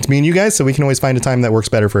it's me and you guys, so we can always find a time that works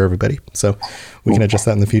better for everybody. So we can adjust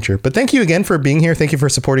that in the future. But thank you again for being here. Thank you for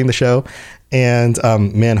supporting the show. And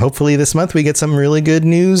man, hopefully this month we get some really good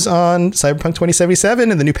news on Cyberpunk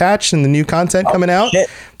 2077 and the new patch and the new content coming out. Shit.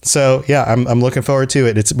 So yeah, I'm looking forward to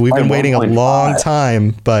it. We've been waiting a long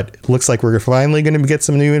time, but it looks like we're finally going to get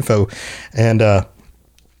some new info. And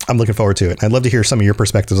I'm looking forward to it. I'd love to hear some of your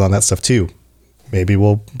perspectives on that stuff too. Maybe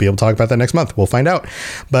we'll be able to talk about that next month. We'll find out.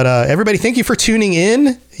 But everybody, thank you for tuning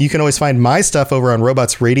in. You can always find my stuff over on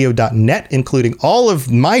robotsradio.net, including all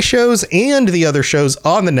of my shows and the other shows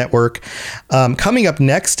on the network. Coming up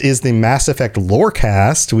next is the Mass Effect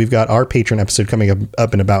Lorecast. We've got our Patreon episode coming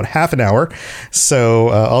up in about half an hour. So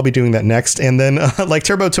I'll be doing that next. And then like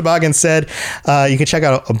Turbo Toboggan said, you can check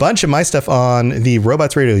out a bunch of my stuff on the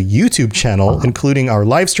Robots Radio YouTube channel, including our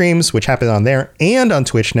live streams, which happen on there and on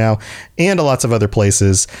Twitch now, and lots of other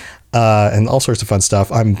places. And all sorts of fun stuff.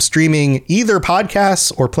 I'm streaming either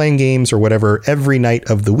podcasts or playing games or whatever every night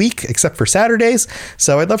of the week, except for Saturdays.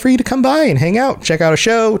 So I'd love for you to come by and hang out, check out a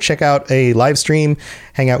show, check out a live stream,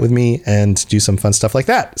 hang out with me and do some fun stuff like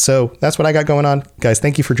that. So that's what I got going on. Guys,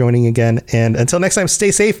 thank you for joining again. And until next time,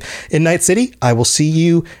 stay safe in Night City. I will see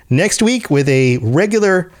you next week with a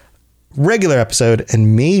regular episode.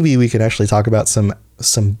 And maybe we could actually talk about some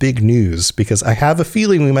big news, because I have a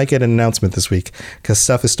feeling we might get an announcement this week, because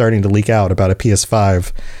stuff is starting to leak out about a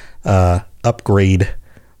PS5 upgrade.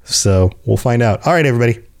 So we'll find out. All right,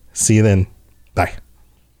 everybody. See you then. Bye.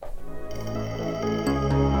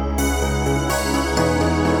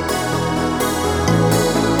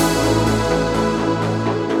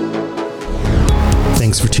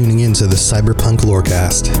 Thanks for tuning in to the Cyberpunk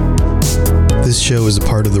Lorecast. This show is a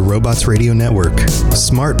part of the Robots Radio Network,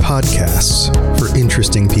 smart podcasts for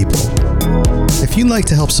interesting people. If you'd like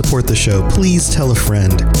to help support the show, please tell a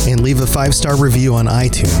friend and leave a 5-star review on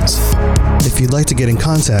iTunes. If you'd like to get in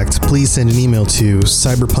contact, please send an email to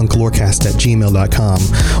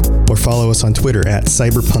cyberpunklorecast@gmail.com or follow us on Twitter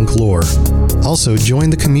 @cyberpunklore. Also,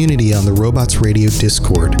 join the community on the Robots Radio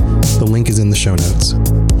Discord. The link is in the show notes.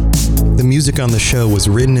 The music on the show was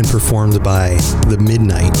written and performed by The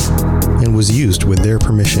Midnight and was used with their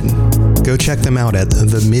permission. Go check them out at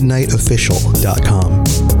themidnightofficial.com.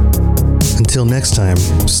 Until next time,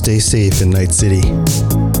 stay safe in Night City.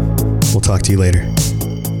 We'll talk to you later.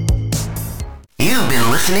 You've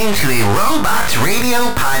been listening to a Robots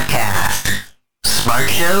Radio podcast.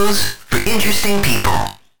 Smart shows for interesting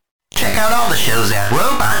people. Check out all the shows at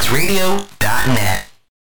robotsradio.net.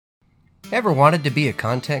 Ever wanted to be a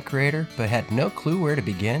content creator but had no clue where to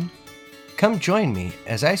begin? Come join me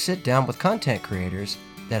as I sit down with content creators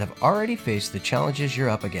that have already faced the challenges you're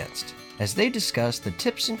up against, as they discuss the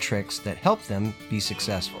tips and tricks that help them be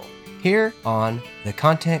successful. Here on The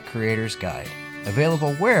Content Creator's Guide,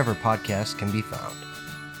 available wherever podcasts can be found.